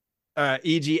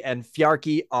 EG and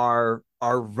Fjarki are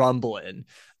rumbling.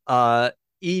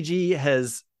 EG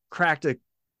has cracked a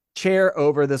chair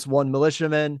over this one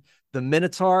militiaman. The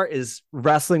Minotaur is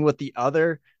wrestling with the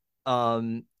other.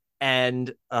 And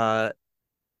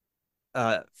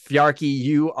Fjarki,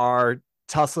 you are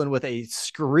tussling with a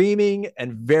screaming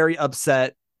and very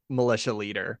upset militia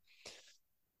leader.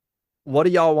 What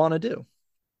do y'all want to do?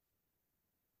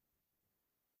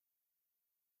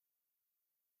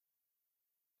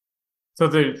 So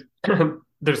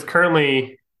there's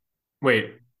currently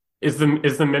wait, is the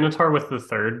Minotaur with the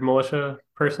third militia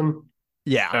person?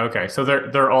 Yeah. Okay, so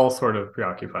they're all sort of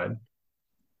preoccupied.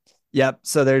 Yep.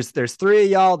 So there's three of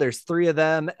y'all, there's three of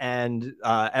them, and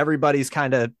everybody's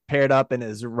kind of paired up and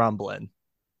is rumbling.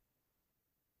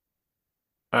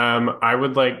 I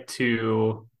would like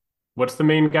to. What's the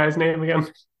main guy's name again?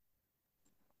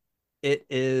 It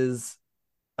is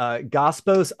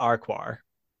Gospos Arquar.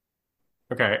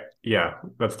 Okay, yeah,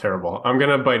 that's terrible. I'm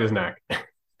gonna bite his neck.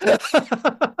 Let's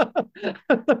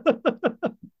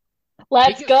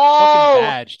Take his fucking go.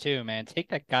 badge too, man. Take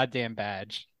that goddamn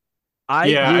badge.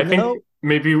 Yeah, You I think know,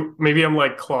 maybe I'm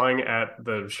like clawing at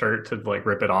the shirt to like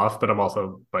rip it off, but I'm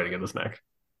also biting at his neck.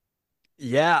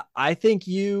 yeah, I think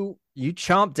you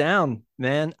chomp down,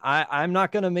 man. I'm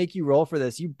not gonna make you roll for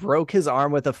this. You broke his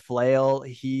arm with a flail.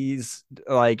 He's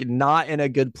like not in a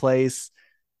good place.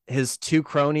 His two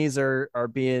cronies are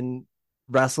being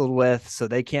wrestled with, so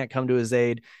they can't come to his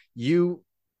aid. You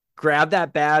grab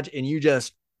that badge and you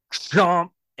just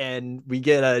chomp, and we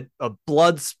get a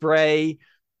blood spray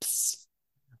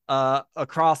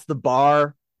across the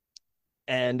bar.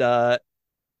 And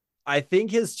I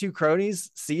think his two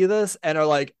cronies see this and are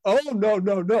like, "Oh no,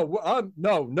 no, no,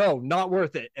 no, no, not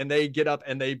worth it!" And they get up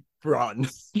and they run.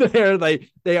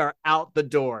 They are out the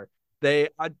door. They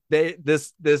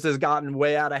this has gotten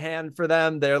way out of hand for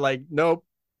them. They're like, "Nope,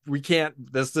 we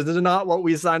can't. This is not what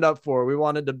we signed up for. We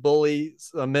wanted to bully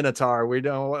a Minotaur. We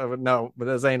don't. No,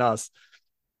 this ain't us."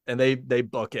 And they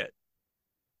book it.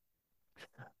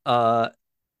 Uh,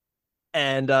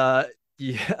 and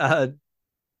yeah,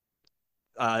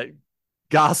 uh,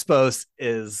 Gospos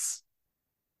is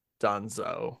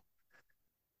Dunzo.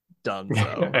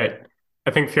 Dunzo.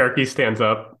 I think Fjarki stands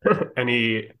up and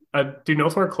he do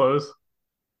notes wear clothes?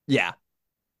 Yeah.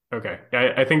 Okay.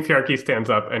 Yeah, I think Fjarki stands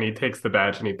up and he takes the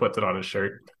badge and he puts it on his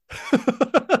shirt.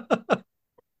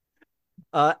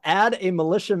 Add a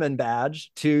militiaman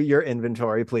badge to your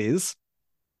inventory, please.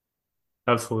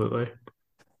 Absolutely.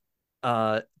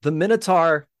 The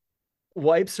Minotaur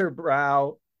wipes her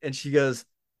brow, and she goes,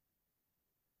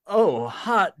 "Oh,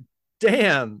 hot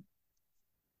damn.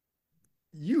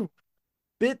 You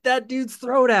bit that dude's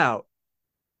throat out.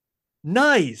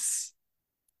 Nice.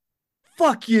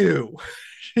 Fuck you,"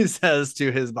 she says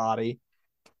to his body.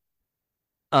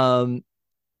 Um,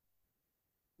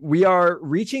 we are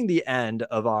reaching the end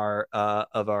of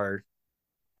our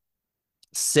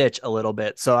sitch a little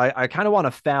bit. So I kind of want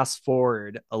to fast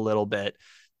forward a little bit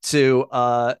to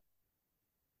uh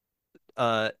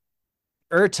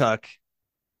Urtuk,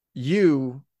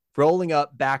 you rolling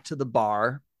up back to the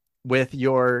bar with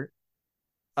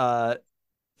uh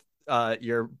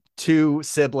your two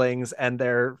siblings and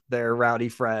their rowdy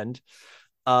friend.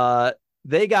 Uh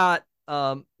they got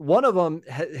one of them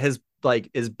has like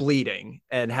is bleeding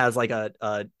and has like a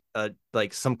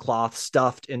like some cloth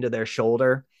stuffed into their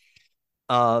shoulder.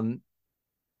 Um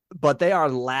but they are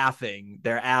laughing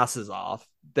their asses off.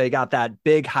 They got that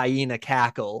big hyena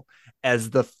cackle as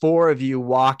the four of you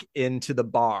walk into the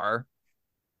bar,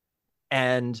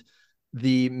 and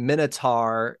the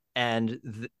Minotaur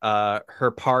and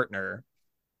her partner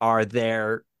are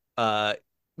there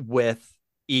with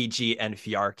EG and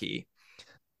Fiarki.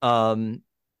 Um,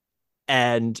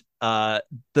 and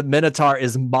the Minotaur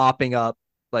is mopping up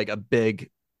like a big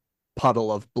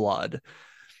puddle of blood.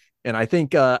 And I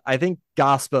think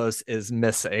Gospos is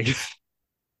missing.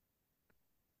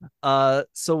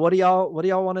 So what do y'all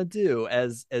want to do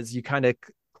as you kind of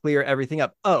clear everything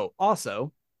up? Oh,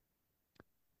 also,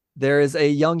 there is a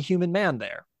young human man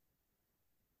there.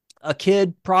 A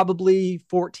kid, probably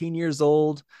 14 years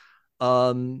old,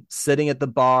 sitting at the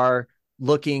bar,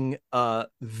 looking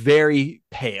very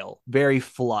pale, very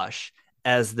flush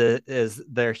as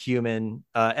their human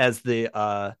as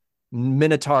the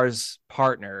Minotaur's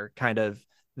partner kind of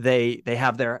they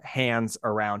have their hands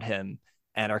around him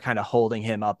and are kind of holding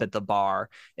him up at the bar,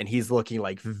 and he's looking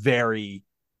like very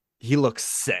he looks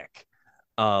sick.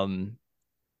 Um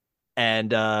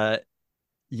and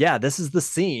Yeah, this is the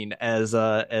scene as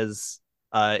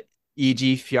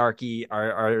EG Fiarki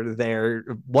are there.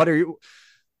 What are you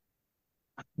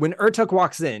when Urtuk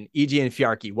walks in, EG and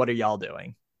Fiarki, what are y'all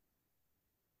doing?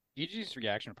 EG's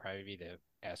reaction would probably be to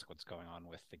ask what's going on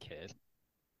with the kid.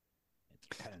 It's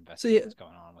kind of So investigate yeah, what's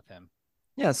going on with him.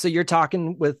 yeah, so you're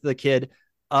talking with the kid.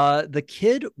 The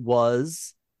kid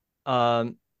was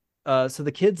um so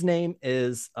the kid's name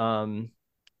is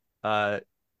uh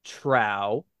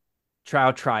Trow,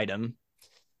 Trow Tridum,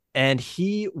 and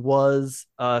he was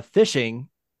fishing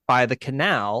by the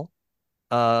canal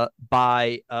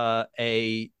by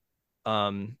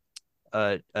um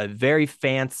a very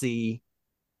fancy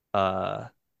uh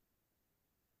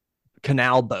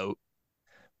canal boat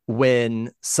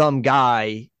when some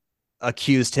guy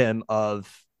accused him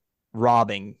of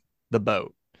robbing the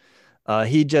boat.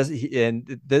 This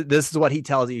is what he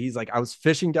tells you. He's like, I was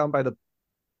fishing down by the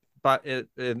by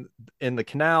in the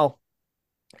canal,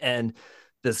 and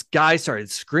this guy started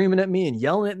screaming at me and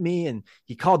yelling at me, and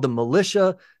he called the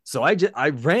militia. So I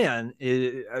ran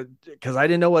because I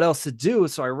didn't know what else to do.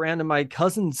 So I ran to my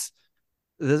cousin's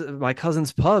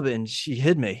pub, and she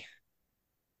hid me.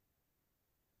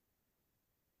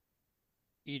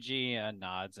 EG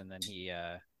nods and then he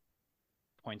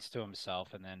points to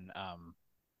himself, and then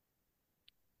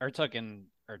Urtuk and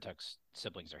Urtuk's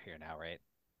siblings are here now, right?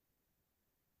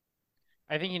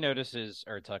 I think he notices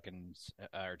Urtuk and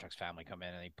Urtuk's family come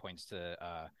in, and he points to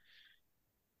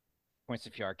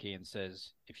Fiarki and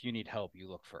says, "If you need help, you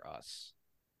look for us."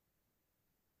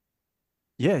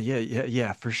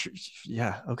 Yeah, for sure.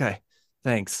 Yeah, okay,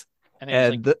 thanks. And then he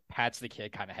just like And the, pats the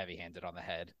kid kind of heavy-handed on the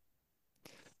head.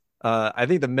 I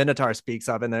think the Minotaur speaks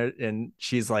up, and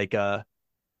she's like,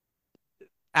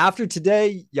 "After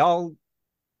today, y'all,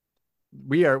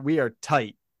 we are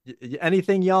tight.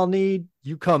 Anything y'all need,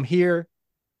 you come here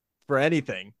for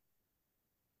anything,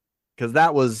 because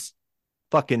that was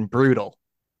fucking brutal.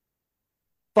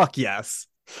 Fuck yes."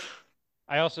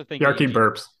 I also think Yarky EG,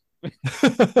 burps.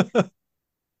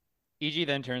 EG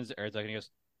then turns to Urtuk and he goes,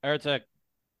 "Urtuk,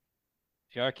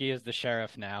 Fiarki is the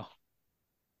sheriff now."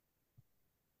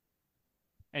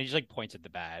 And he just like points at the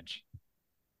badge.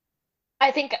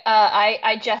 I think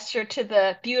I gesture to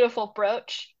the beautiful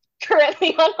brooch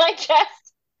currently on my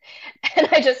chest, and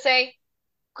I just say,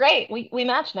 "Great, we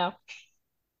match now."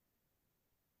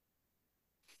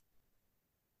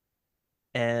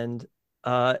 And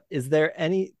is there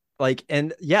any like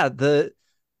and yeah, the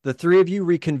three of you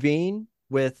reconvene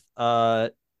with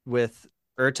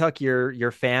Urtuk,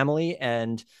 your family,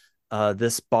 and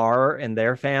this bar and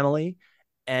their family.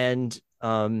 And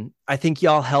I think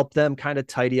y'all help them kind of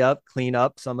tidy up, clean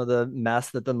up some of the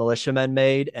mess that the militiamen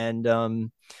made.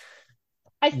 And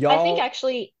I think Y'all,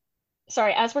 actually,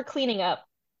 sorry, as we're cleaning up,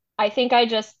 I think I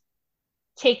just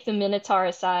take the Minotaur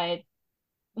aside.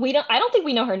 I don't think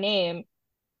we know her name,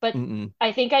 but mm-mm.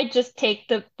 I think I just take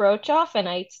the brooch off and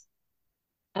I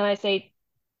say,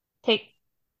 take,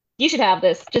 you should have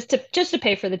this just to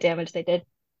pay for the damage they did.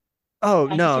 Oh, I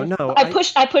just no, sort of no.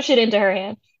 I push it into her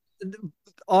hand.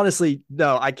 Honestly,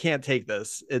 no, I can't take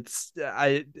this.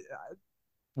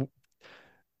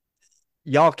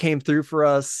 Y'all came through for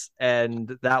us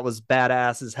and that was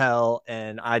badass as hell.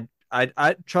 And I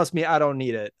trust me, I don't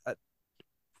need it.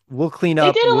 We'll clean They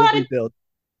up, did a we'll lot of rebuild.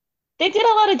 they did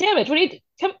a lot of damage. What do you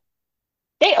come?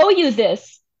 They owe you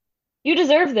this. You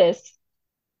deserve this.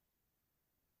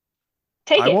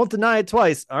 Take I it. won't deny it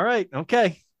twice. All right.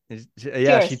 Okay. It's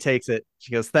Yeah, she yours. takes it.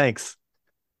 She goes, thanks.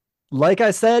 Like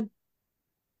I said,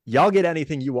 y'all get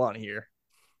anything you want here.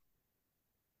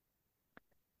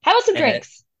 How about some And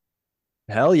drinks?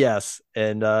 hell yes.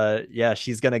 And yeah,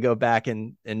 she's gonna go back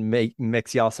and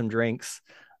mix y'all some drinks.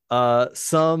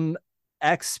 Some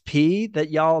XP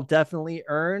that y'all definitely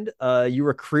earned. You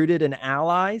recruited an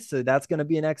ally, so that's gonna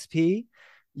be an XP.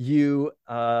 You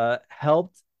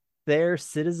helped their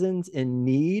citizens in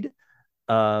need.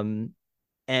 Um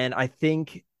and I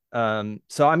think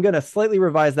so I'm gonna slightly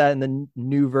revise that in the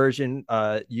new version.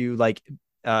 You like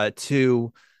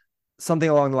to something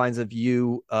along the lines of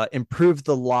you improved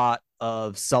the lot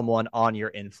of someone on your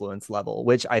influence level,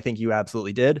 which I think you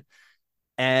absolutely did.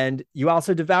 And you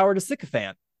also devoured a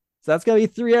sycophant. So that's gonna be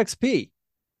 3 XP.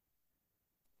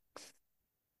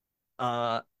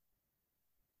 Uh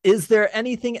is there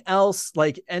anything else,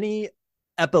 like any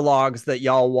epilogues that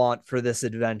y'all want for this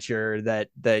adventure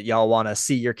that y'all want to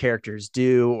see your characters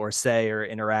do or say or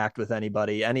interact with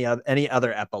anybody? Any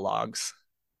other epilogues?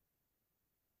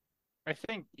 I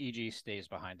think EG stays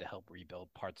behind to help rebuild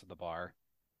parts of the bar,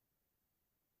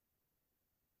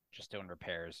 just doing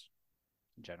repairs,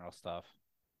 general stuff.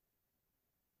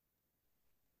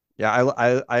 Yeah,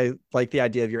 I like the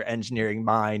idea of your engineering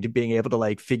mind being able to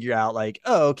like figure out like,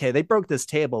 oh, okay, they broke this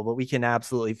table, but we can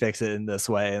absolutely fix it in this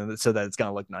way, and so that it's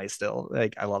gonna look nice still.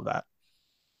 Like, I love that.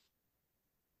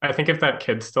 I think if that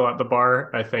kid's still at the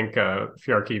bar, I think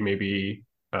Fjarki maybe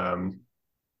I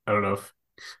don't know if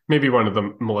maybe one of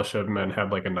the militia men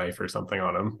had like a knife or something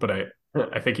on him, but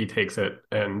I think he takes it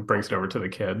and brings it over to the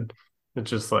kid. It's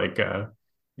just like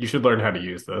you should learn how to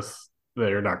use this.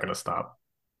 They're not going to stop.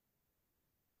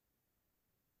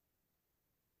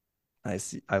 I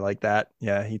see. I like that.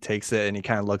 Yeah, he takes it and he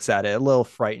kind of looks at it a little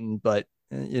frightened, but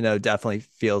definitely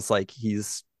feels like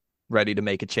he's ready to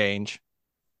make a change.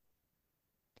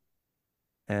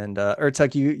 And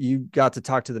Urtuk, you got to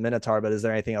talk to the Minotaur, but is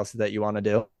there anything else that you want to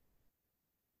do?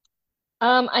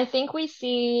 I think we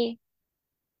see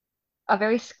a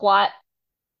very squat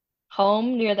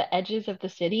home near the edges of the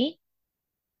city,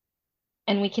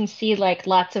 and we can see like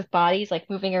lots of bodies like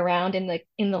moving around in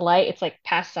the light. It's like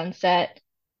past sunset.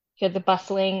 Hear the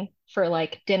bustling for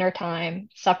like dinner time,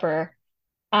 supper.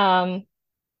 Um,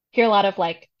 Hear a lot of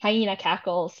like hyena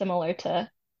cackles similar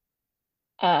to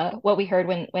what we heard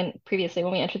when previously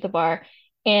when we entered the bar.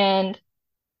 And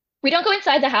we don't go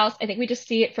inside the house. I think we just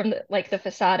see it from the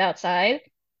facade outside.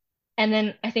 And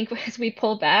then I think as we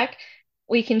pull back,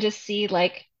 we can just see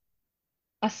like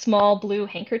a small blue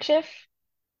handkerchief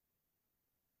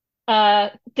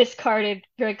discarded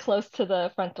very close to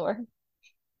the front door.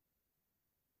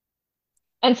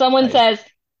 And someone Nice. says,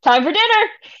 "Time for dinner."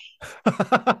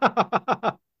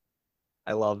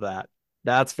 I love that.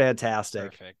 That's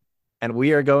fantastic. Perfect. And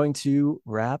we are going to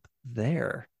wrap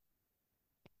there.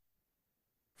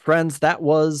 Friends, that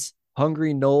was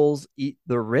Hungry Knowles Eat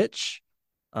the Rich.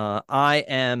 I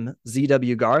am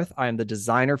ZW Garth. I am the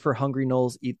designer for Hungry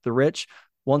Knowles Eat the Rich.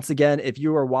 Once again, if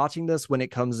you are watching this when it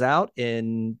comes out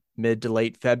in mid to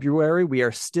late February, we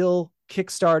are still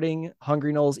kickstarting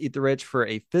Hungry Knowles Eat the Rich for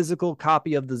a physical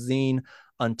copy of the zine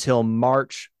until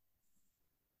March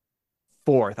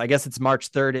 4th. I guess it's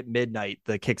March 3rd at midnight.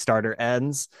 The Kickstarter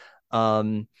ends.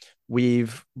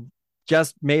 We've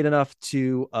just made enough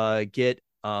to get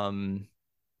a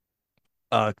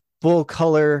full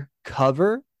color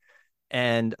cover.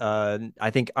 And I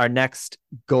think our next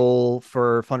goal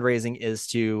for fundraising is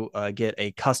to get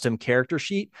a custom character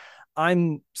sheet.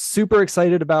 I'm super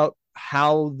excited about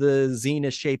how the zine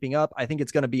is shaping up. I think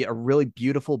it's going to be a really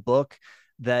beautiful book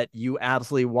that you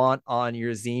absolutely want on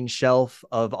your zine shelf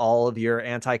of all of your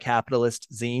anti-capitalist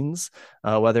zines,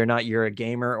 whether or not you're a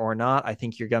gamer or not. I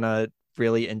think you're going to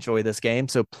really enjoy this game.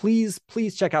 So please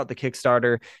check out the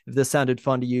Kickstarter. If this sounded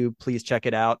fun to you, please check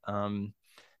it out.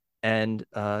 And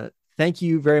thank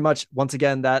you very much. Once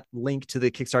again, that link to the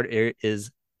Kickstarter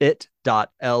is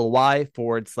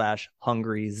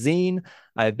bit.ly/hungryzine.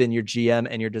 I've been your GM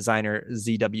and your designer,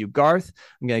 ZW Garth.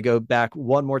 I'm going to go back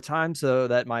one more time so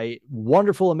that my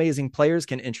wonderful, amazing players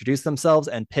can introduce themselves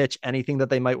and pitch anything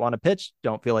that they might want to pitch.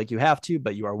 Don't feel like you have to,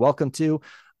 but you are welcome to.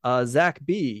 Zach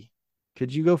B,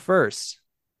 could you go first?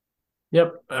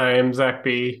 Yep, I'm Zach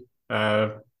B.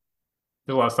 There's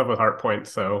a lot of stuff with Heart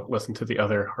Points, so listen to the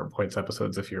other Heart Points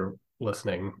episodes if you're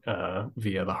listening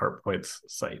via the Heart Points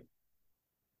site.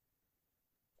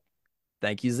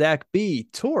 Thank you, Zach B.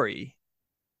 Tori.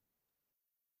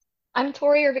 I'm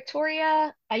Tori or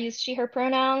Victoria. I use she, her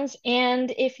pronouns.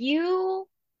 And if you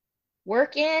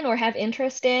work in or have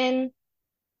interest in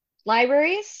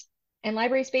libraries and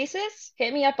library spaces,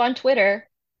 hit me up on Twitter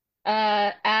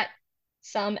at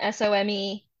some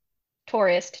SOME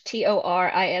tourist,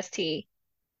 TORIST.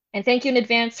 And thank you in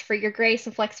advance for your grace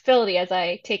and flexibility as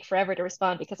I take forever to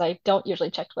respond because I don't usually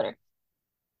check Twitter.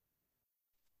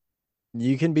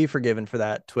 You can be forgiven for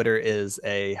that. Twitter is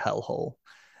a hellhole,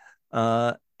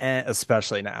 and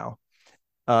especially now.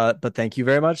 But thank you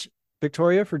very much,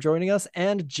 Victoria, for joining us,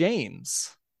 and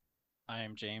James.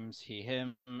 I'm James, he,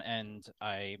 him, and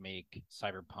I make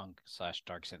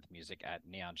cyberpunk/dark synth music at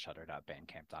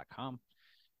neonshutter.bandcamp.com.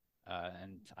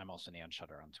 And I'm also Neon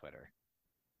Shutter on Twitter.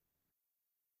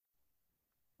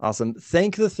 Awesome.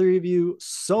 Thank the three of you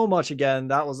so much again.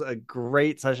 That was a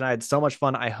great session. I had so much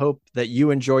fun. I hope that you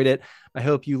enjoyed it. I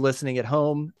hope you listening at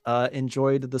home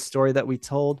enjoyed the story that we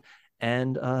told.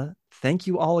 And thank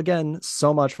you all again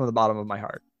so much from the bottom of my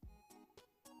heart.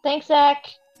 Thanks, Zach.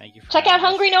 Thank you. Check out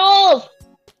Hungry Knowles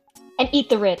and eat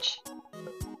the rich.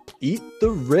 Eat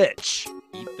the rich.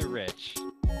 Eat the rich.